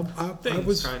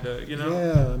things, kind of,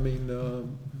 Yeah, I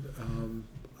mean,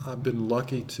 I've been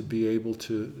lucky to be able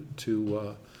to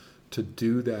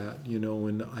do that,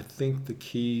 and I think the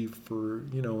key for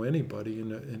anybody,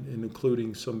 and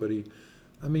including somebody,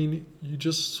 I mean,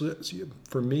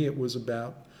 for me it was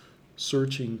about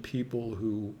searching people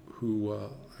who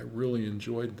I really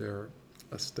enjoyed their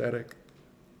aesthetic,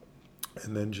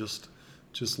 and then just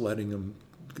letting them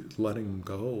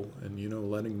go,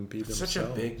 and letting them be themselves. Such a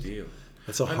big deal.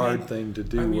 It's a hard thing to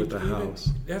do with a house.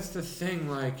 That's the thing.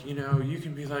 You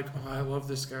can be like, "Oh, I love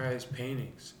this guy's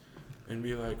paintings," and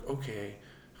be like, "Okay,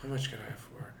 how much can I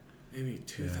afford?" maybe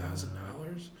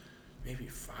 $2,000, maybe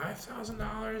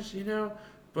 $5,000, you know.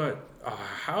 But a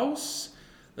house,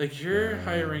 like you're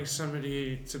hiring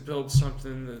somebody to build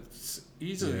something that's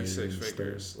easily six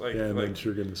figures. Like, and that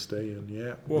you're going to stay in.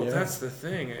 Yeah. Well, that's the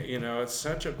thing. You know, it's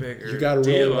such a bigger you gotta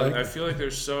deal. Really I feel like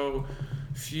there's so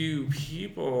few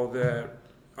people that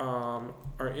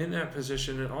are in that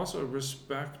position and also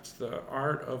respect the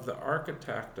art of the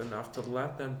architect enough to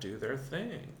let them do their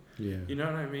thing. Yeah. You know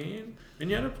what I mean? And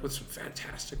you end up with some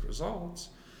fantastic results.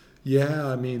 Yeah,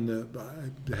 I mean,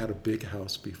 I had a big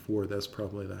house before. That's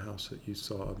probably the house that you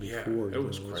saw before. Yeah, it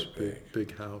was quite big.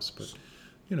 Big house, but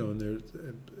you know, and there's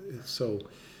so,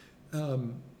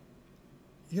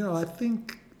 you know, I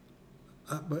think,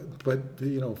 but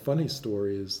you know, funny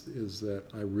story is that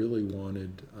I really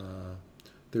wanted.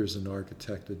 There's an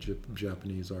architect, a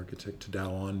Japanese architect,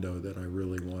 Tadao Ando, that I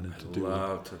really wanted to do. I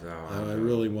love Tadao Ando. I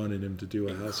really wanted him to do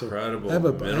a house. Incredible,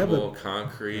 minimal,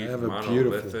 concrete,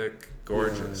 monolithic,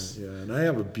 gorgeous. Yeah, and I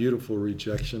have a beautiful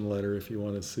rejection letter if you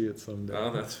want to see it someday.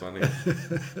 Oh, that's funny.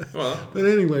 Well, but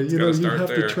anyway, you know, you have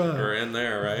there, to try. Or in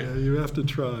there, right? Yeah, you have to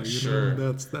try. You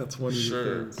know, that's one of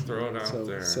the things. Throw it out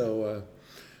there.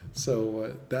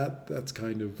 So that's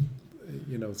kind of,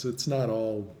 you know, so it's not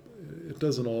all. It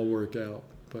doesn't all work out.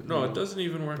 But, no, it doesn't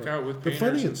even work out with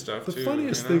painters and stuff the too.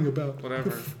 Funniest you know? thing about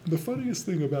whatever. The funniest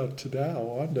thing about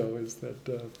Tadao Ando is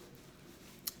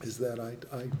that I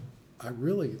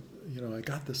really, you know, I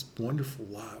got this wonderful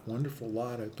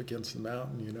lot up against the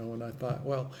mountain, you know, and I thought,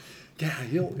 well, yeah,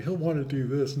 he'll want to do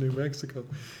this, New Mexico.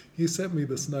 He sent me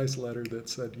this nice letter that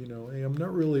said, you know, hey, I'm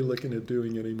not really looking at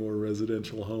doing any more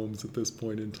residential homes at this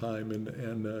point in time,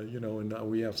 and you know, and now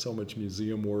we have so much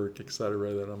museum work, et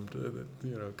cetera, that I'm,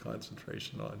 you know,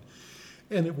 concentration on.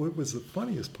 And what was the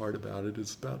funniest part about it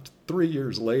is about 3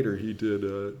 years later, he did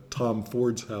Tom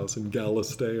Ford's house in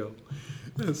Galisteo.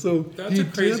 And so that's a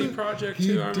crazy project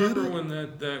too. I remember when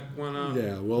that went up.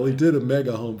 Yeah, well, he did a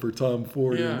mega home for Tom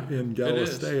Ford in It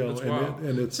Galisteo, is.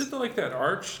 and it's isn't it like that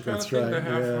arch kind of thing, right. the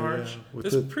half arch? Yeah.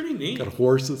 It's pretty neat. Got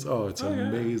horses. Oh, it's an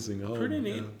amazing home. Pretty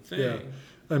neat thing. Yeah.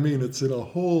 I mean, it's in a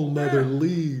whole nother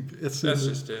league. That's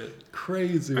just it.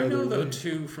 Crazy. I know, though,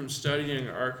 too, from studying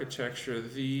architecture,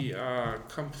 the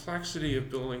complexity of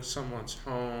building someone's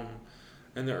home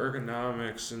and the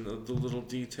ergonomics and the little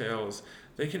details,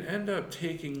 they can end up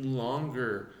taking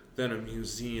longer than a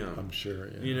museum. I'm sure,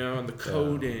 yeah. You know, and the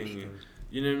coding.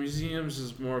 You know, museums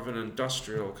is more of an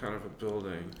industrial kind of a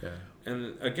building. Yeah.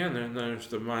 And again, then there's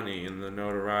the money and the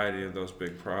notoriety of those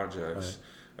big projects.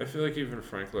 Right. I feel like even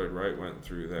Frank Lloyd Wright went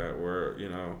through that, where, you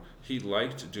know, he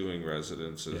liked doing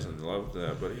residences and loved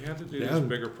that, but he had to do these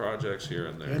bigger projects here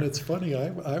and there. And it's funny,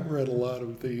 I've read a lot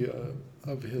of the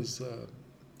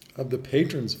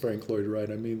patrons, Frank Lloyd Wright.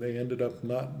 I mean, they ended up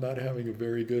not having a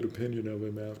very good opinion of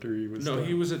him after he was done.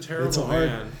 He was a terrible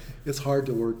man. It's hard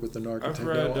to work with an architect.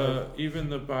 I've read even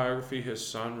the biography his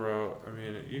son wrote. I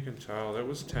mean, you can tell it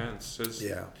was tense.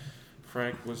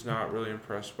 Frank was not really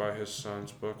impressed by his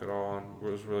son's book at all, and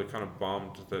was really kind of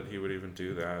bummed that he would even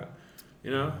do that.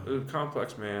 You know, a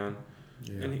complex man.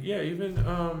 Yeah. And even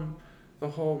the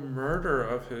whole murder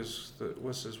of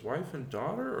was his wife and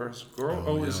daughter, or his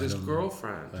girl? It was his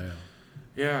girlfriend.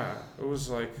 Yeah, it was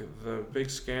like the big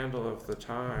scandal of the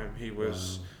time. He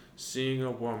was seeing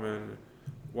a woman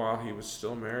while he was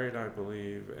still married, I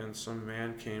believe, and some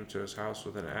man came to his house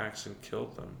with an axe and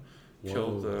killed them. Whoa.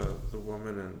 Killed the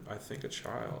woman and I think a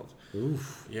child.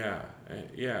 Oof. Yeah,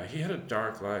 he had a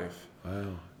dark life.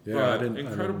 Wow. Yeah, but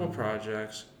incredible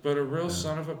projects, but a real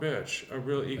son of a bitch, a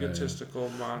real egotistical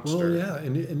monster. Well, yeah,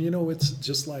 and you know, it's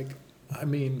just like, I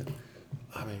mean,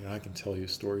 I can tell you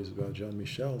stories about Jean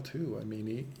Michel too. I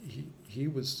mean, he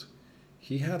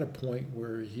had a point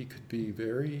where he could be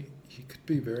very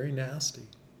nasty.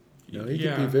 You know, he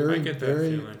could be very, I get that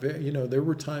feeling. Very, you know, there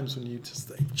were times when you just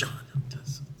think, John,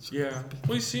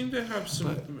 we seem to have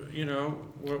some, you know,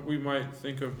 what we might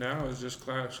think of now as just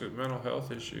classic mental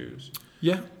health issues.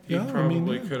 Yeah, he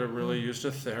probably could have really used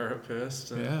a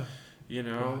therapist. And, you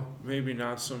know, maybe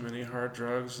not so many hard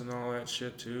drugs and all that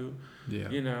shit too. Yeah.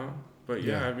 You know, but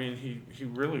I mean, he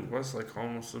really was like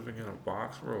almost living in a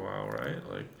box for a while, right?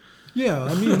 Like. Yeah,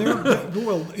 I mean,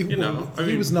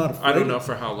 he was not afraid. I don't know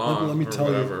for how long. Let me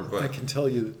tell you. I can tell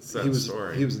you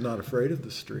that he was not afraid of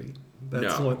the street.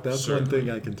 That's one thing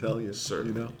I can tell you.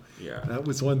 Certainly. You know? Yeah. That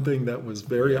was one thing that was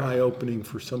very eye-opening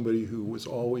for somebody who was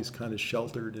always kind of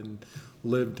sheltered and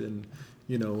lived in,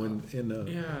 you know, in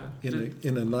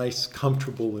a nice,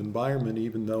 comfortable environment,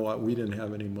 even though we didn't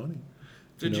have any money.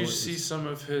 Did you see some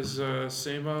of his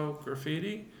Samo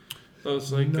graffiti?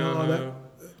 Those like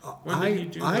When did he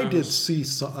do I those? did see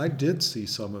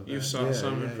some of that. You saw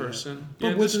some in person? But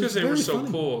Yeah, just because they were very so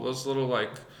funny. cool. Those little it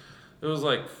was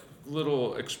like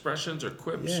little expressions or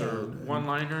quips Yeah, or and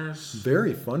one-liners.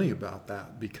 Very funny about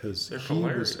that because They're he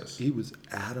hilarious. was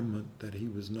adamant that he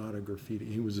was not a graffiti.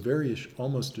 He was very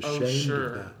almost ashamed Sure.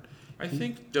 of that. I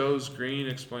think Doze Green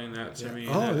explained that to Yeah. me.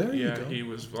 Oh, that, there you yeah, go. he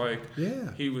was like,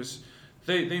 Yeah. he was.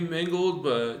 They mingled,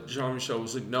 but Jean-Michel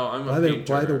was like, "No, I'm a By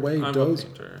painter. the way, I'm Doze, a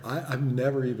painter." I've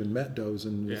never even met Doze,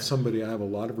 and Yeah. it's somebody I have a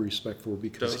lot of respect for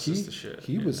because Doze is the shit,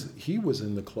 he was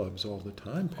in the clubs all the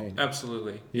time painting.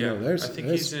 Absolutely. You Yeah. know, I think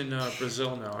he's in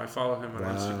Brazil now. I follow him on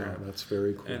Wow, Instagram, that's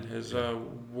very cool. and his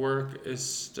work is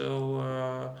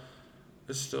still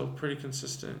pretty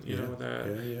consistent. You Yeah, know with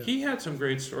that. yeah. He had some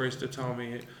great stories to tell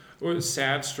me. Or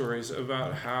sad stories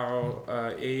about how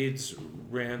AIDS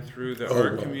ran through the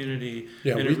art well. community,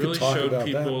 Yeah, and we it could really talk showed about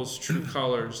that. people's true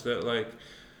colors. That the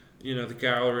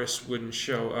gallerists wouldn't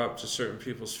show up to certain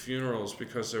people's funerals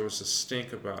because there was a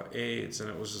stink about AIDS, and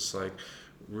it was just like,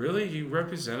 really, you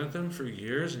represented them for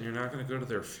years, and you're not going to go to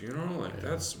their funeral? Like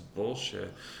that's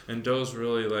bullshit. And Doze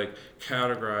really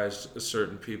categorized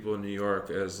certain people in New York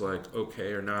as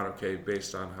okay or not okay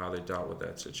based on how they dealt with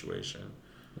that situation.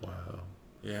 Wow.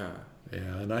 Yeah.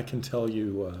 Yeah, and I can tell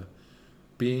you,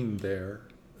 being there,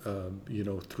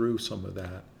 through some of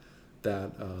that,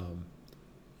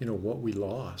 what we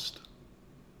lost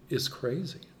is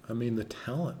crazy. I mean, the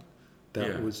talent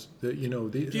that was, do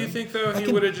you think though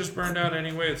he would have just burned out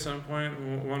anyway at some point,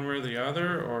 one way or the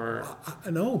other, or?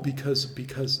 No, because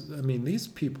I mean, these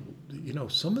people,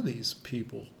 some of these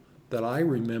people that I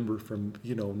remember from,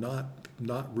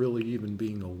 not really even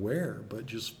being aware, but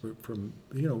just from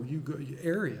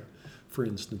Area, for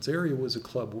instance. Area was a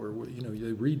club where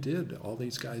they redid. All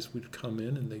these guys would come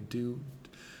in and they do.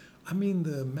 I mean,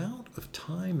 the amount of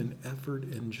time and effort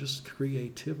and just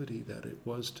creativity that it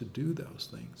was to do those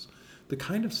things. The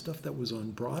kind of stuff that was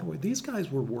on Broadway. These guys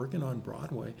were working on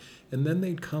Broadway, and then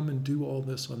they'd come and do all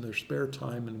this on their spare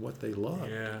time and what they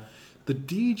loved. Yeah. The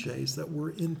DJs that were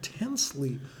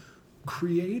intensely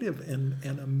creative and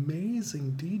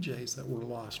amazing DJs that were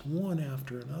lost one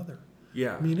after another.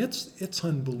 Yeah. I mean, it's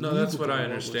unbelievable. No, that's what I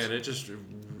understand. It just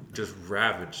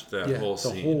ravaged that whole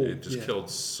scene. It just killed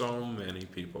so many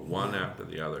people, one after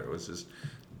the other. It was just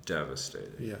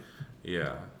devastating. Yeah.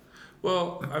 Yeah.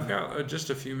 Well, I've got just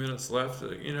a few minutes left.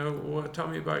 Tell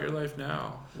me about your life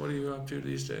now. What are you up to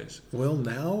these days? Well,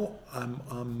 now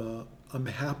I'm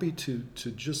happy to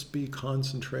just be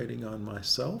concentrating on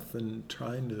myself and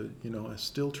trying to, I'm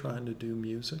still trying to do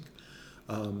music.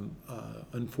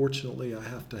 Unfortunately, I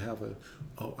have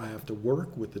to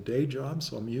work with the day job,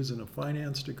 so I'm using a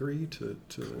finance degree to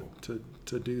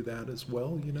do that as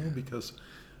well, because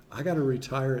I got to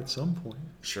retire at some point.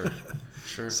 Sure.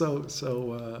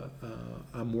 So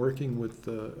I'm working with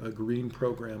a green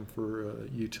program for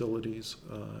utilities,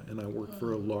 and I work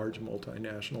for a large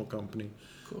multinational company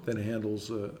that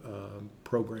handles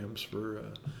programs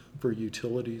for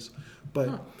utilities.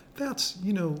 But that's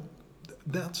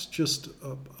just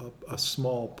a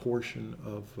small portion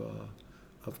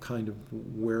of kind of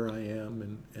where I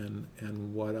am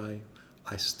and what I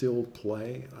still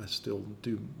play. I still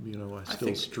do. I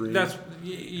still stream.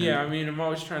 I mean, I'm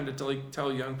always trying to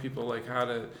tell young people how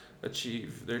to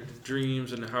achieve their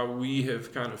dreams and how we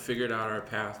have kind of figured out our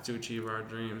path to achieve our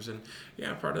dreams. And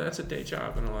part of that's a day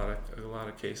job in a lot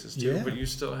of cases too. Yeah. But you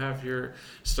still want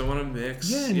to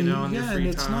mix, in your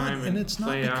free time and it's not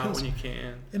play because, out when you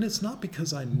can. And it's not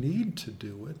because I need to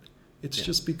do it. It's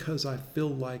just because I feel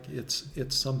like it's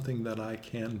something that I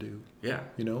can do. Yeah,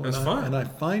 it's fun, and I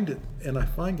find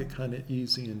it kind of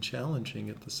easy and challenging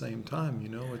at the same time.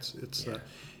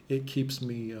 It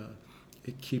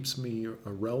keeps me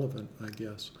relevant, I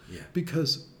guess. Yeah.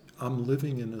 Because I'm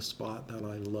living in a spot that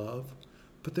I love,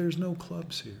 but there's no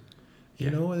clubs here.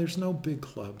 There's no big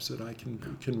clubs that I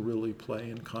can really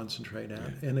play and concentrate at.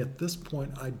 Yeah. And at this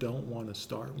point, I don't want to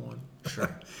start one.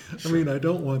 Sure. I mean, I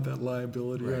don't want that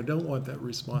liability. Right. I don't want that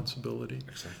responsibility.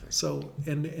 Exactly. So,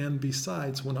 and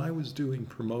besides, when I was doing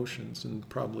promotions and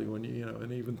probably when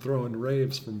and even throwing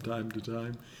raves from time to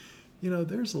time,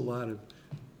 there's a lot of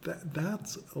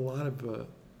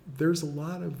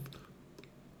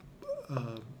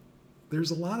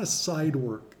there's a lot of side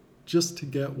work just to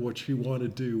get what you want to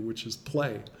do, which is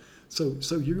play. So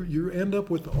you end up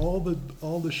with all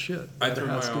the shit. I threw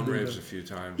my own raves a few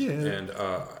times, and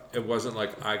it wasn't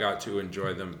like I got to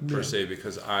enjoy them per se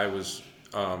because I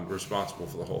responsible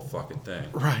for the whole fucking thing.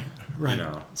 Right. You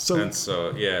know,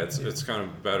 so yeah, it's kind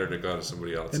of better to go to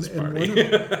somebody else's party.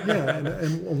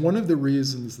 And one of the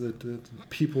reasons that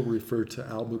people refer to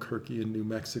Albuquerque and New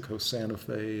Mexico, Santa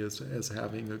Fe as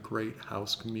having a great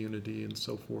house community and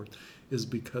so forth is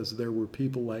because there were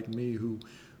people like me who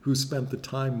spent the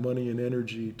time, money, and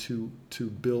energy to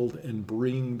build and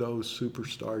bring those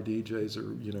superstar DJs,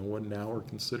 or what now are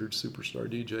considered superstar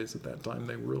DJs. At that time,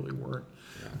 they really weren't.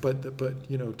 Yeah.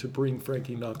 But to bring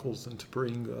Frankie Knuckles and to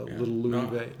bring Little Louis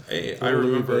Vega. Hey, I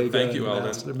remember. Vega, thank you,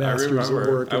 Eldon. Masters of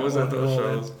Work. I was at those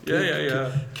shows.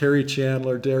 Yeah. Kerry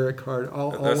Chandler, Derek Carter.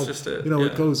 That's just it.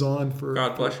 It goes on for.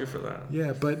 God bless you for that.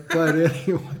 Yeah, but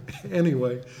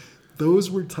anyway,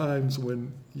 those were times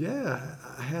when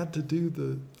I had to do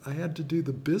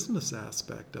the business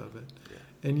aspect of it. Yeah.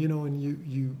 And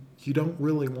you don't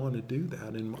really want to do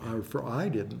that, I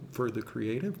didn't for the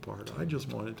creative part. I just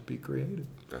wanted to be creative.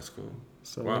 That's cool.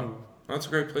 So wow. Anyway. That's a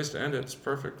great place to end it. It's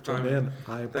perfect timing. Man,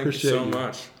 I appreciate Thank you so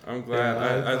much. I'm glad.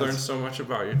 I learned so much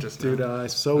about you just now. Dude, I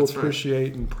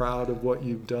appreciate and proud of what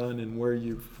you've done and where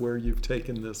you've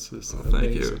taken this. This amazing.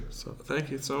 Thank you. Thank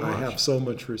you so much. I have so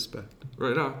much respect.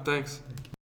 Right on. Thanks. Thank you.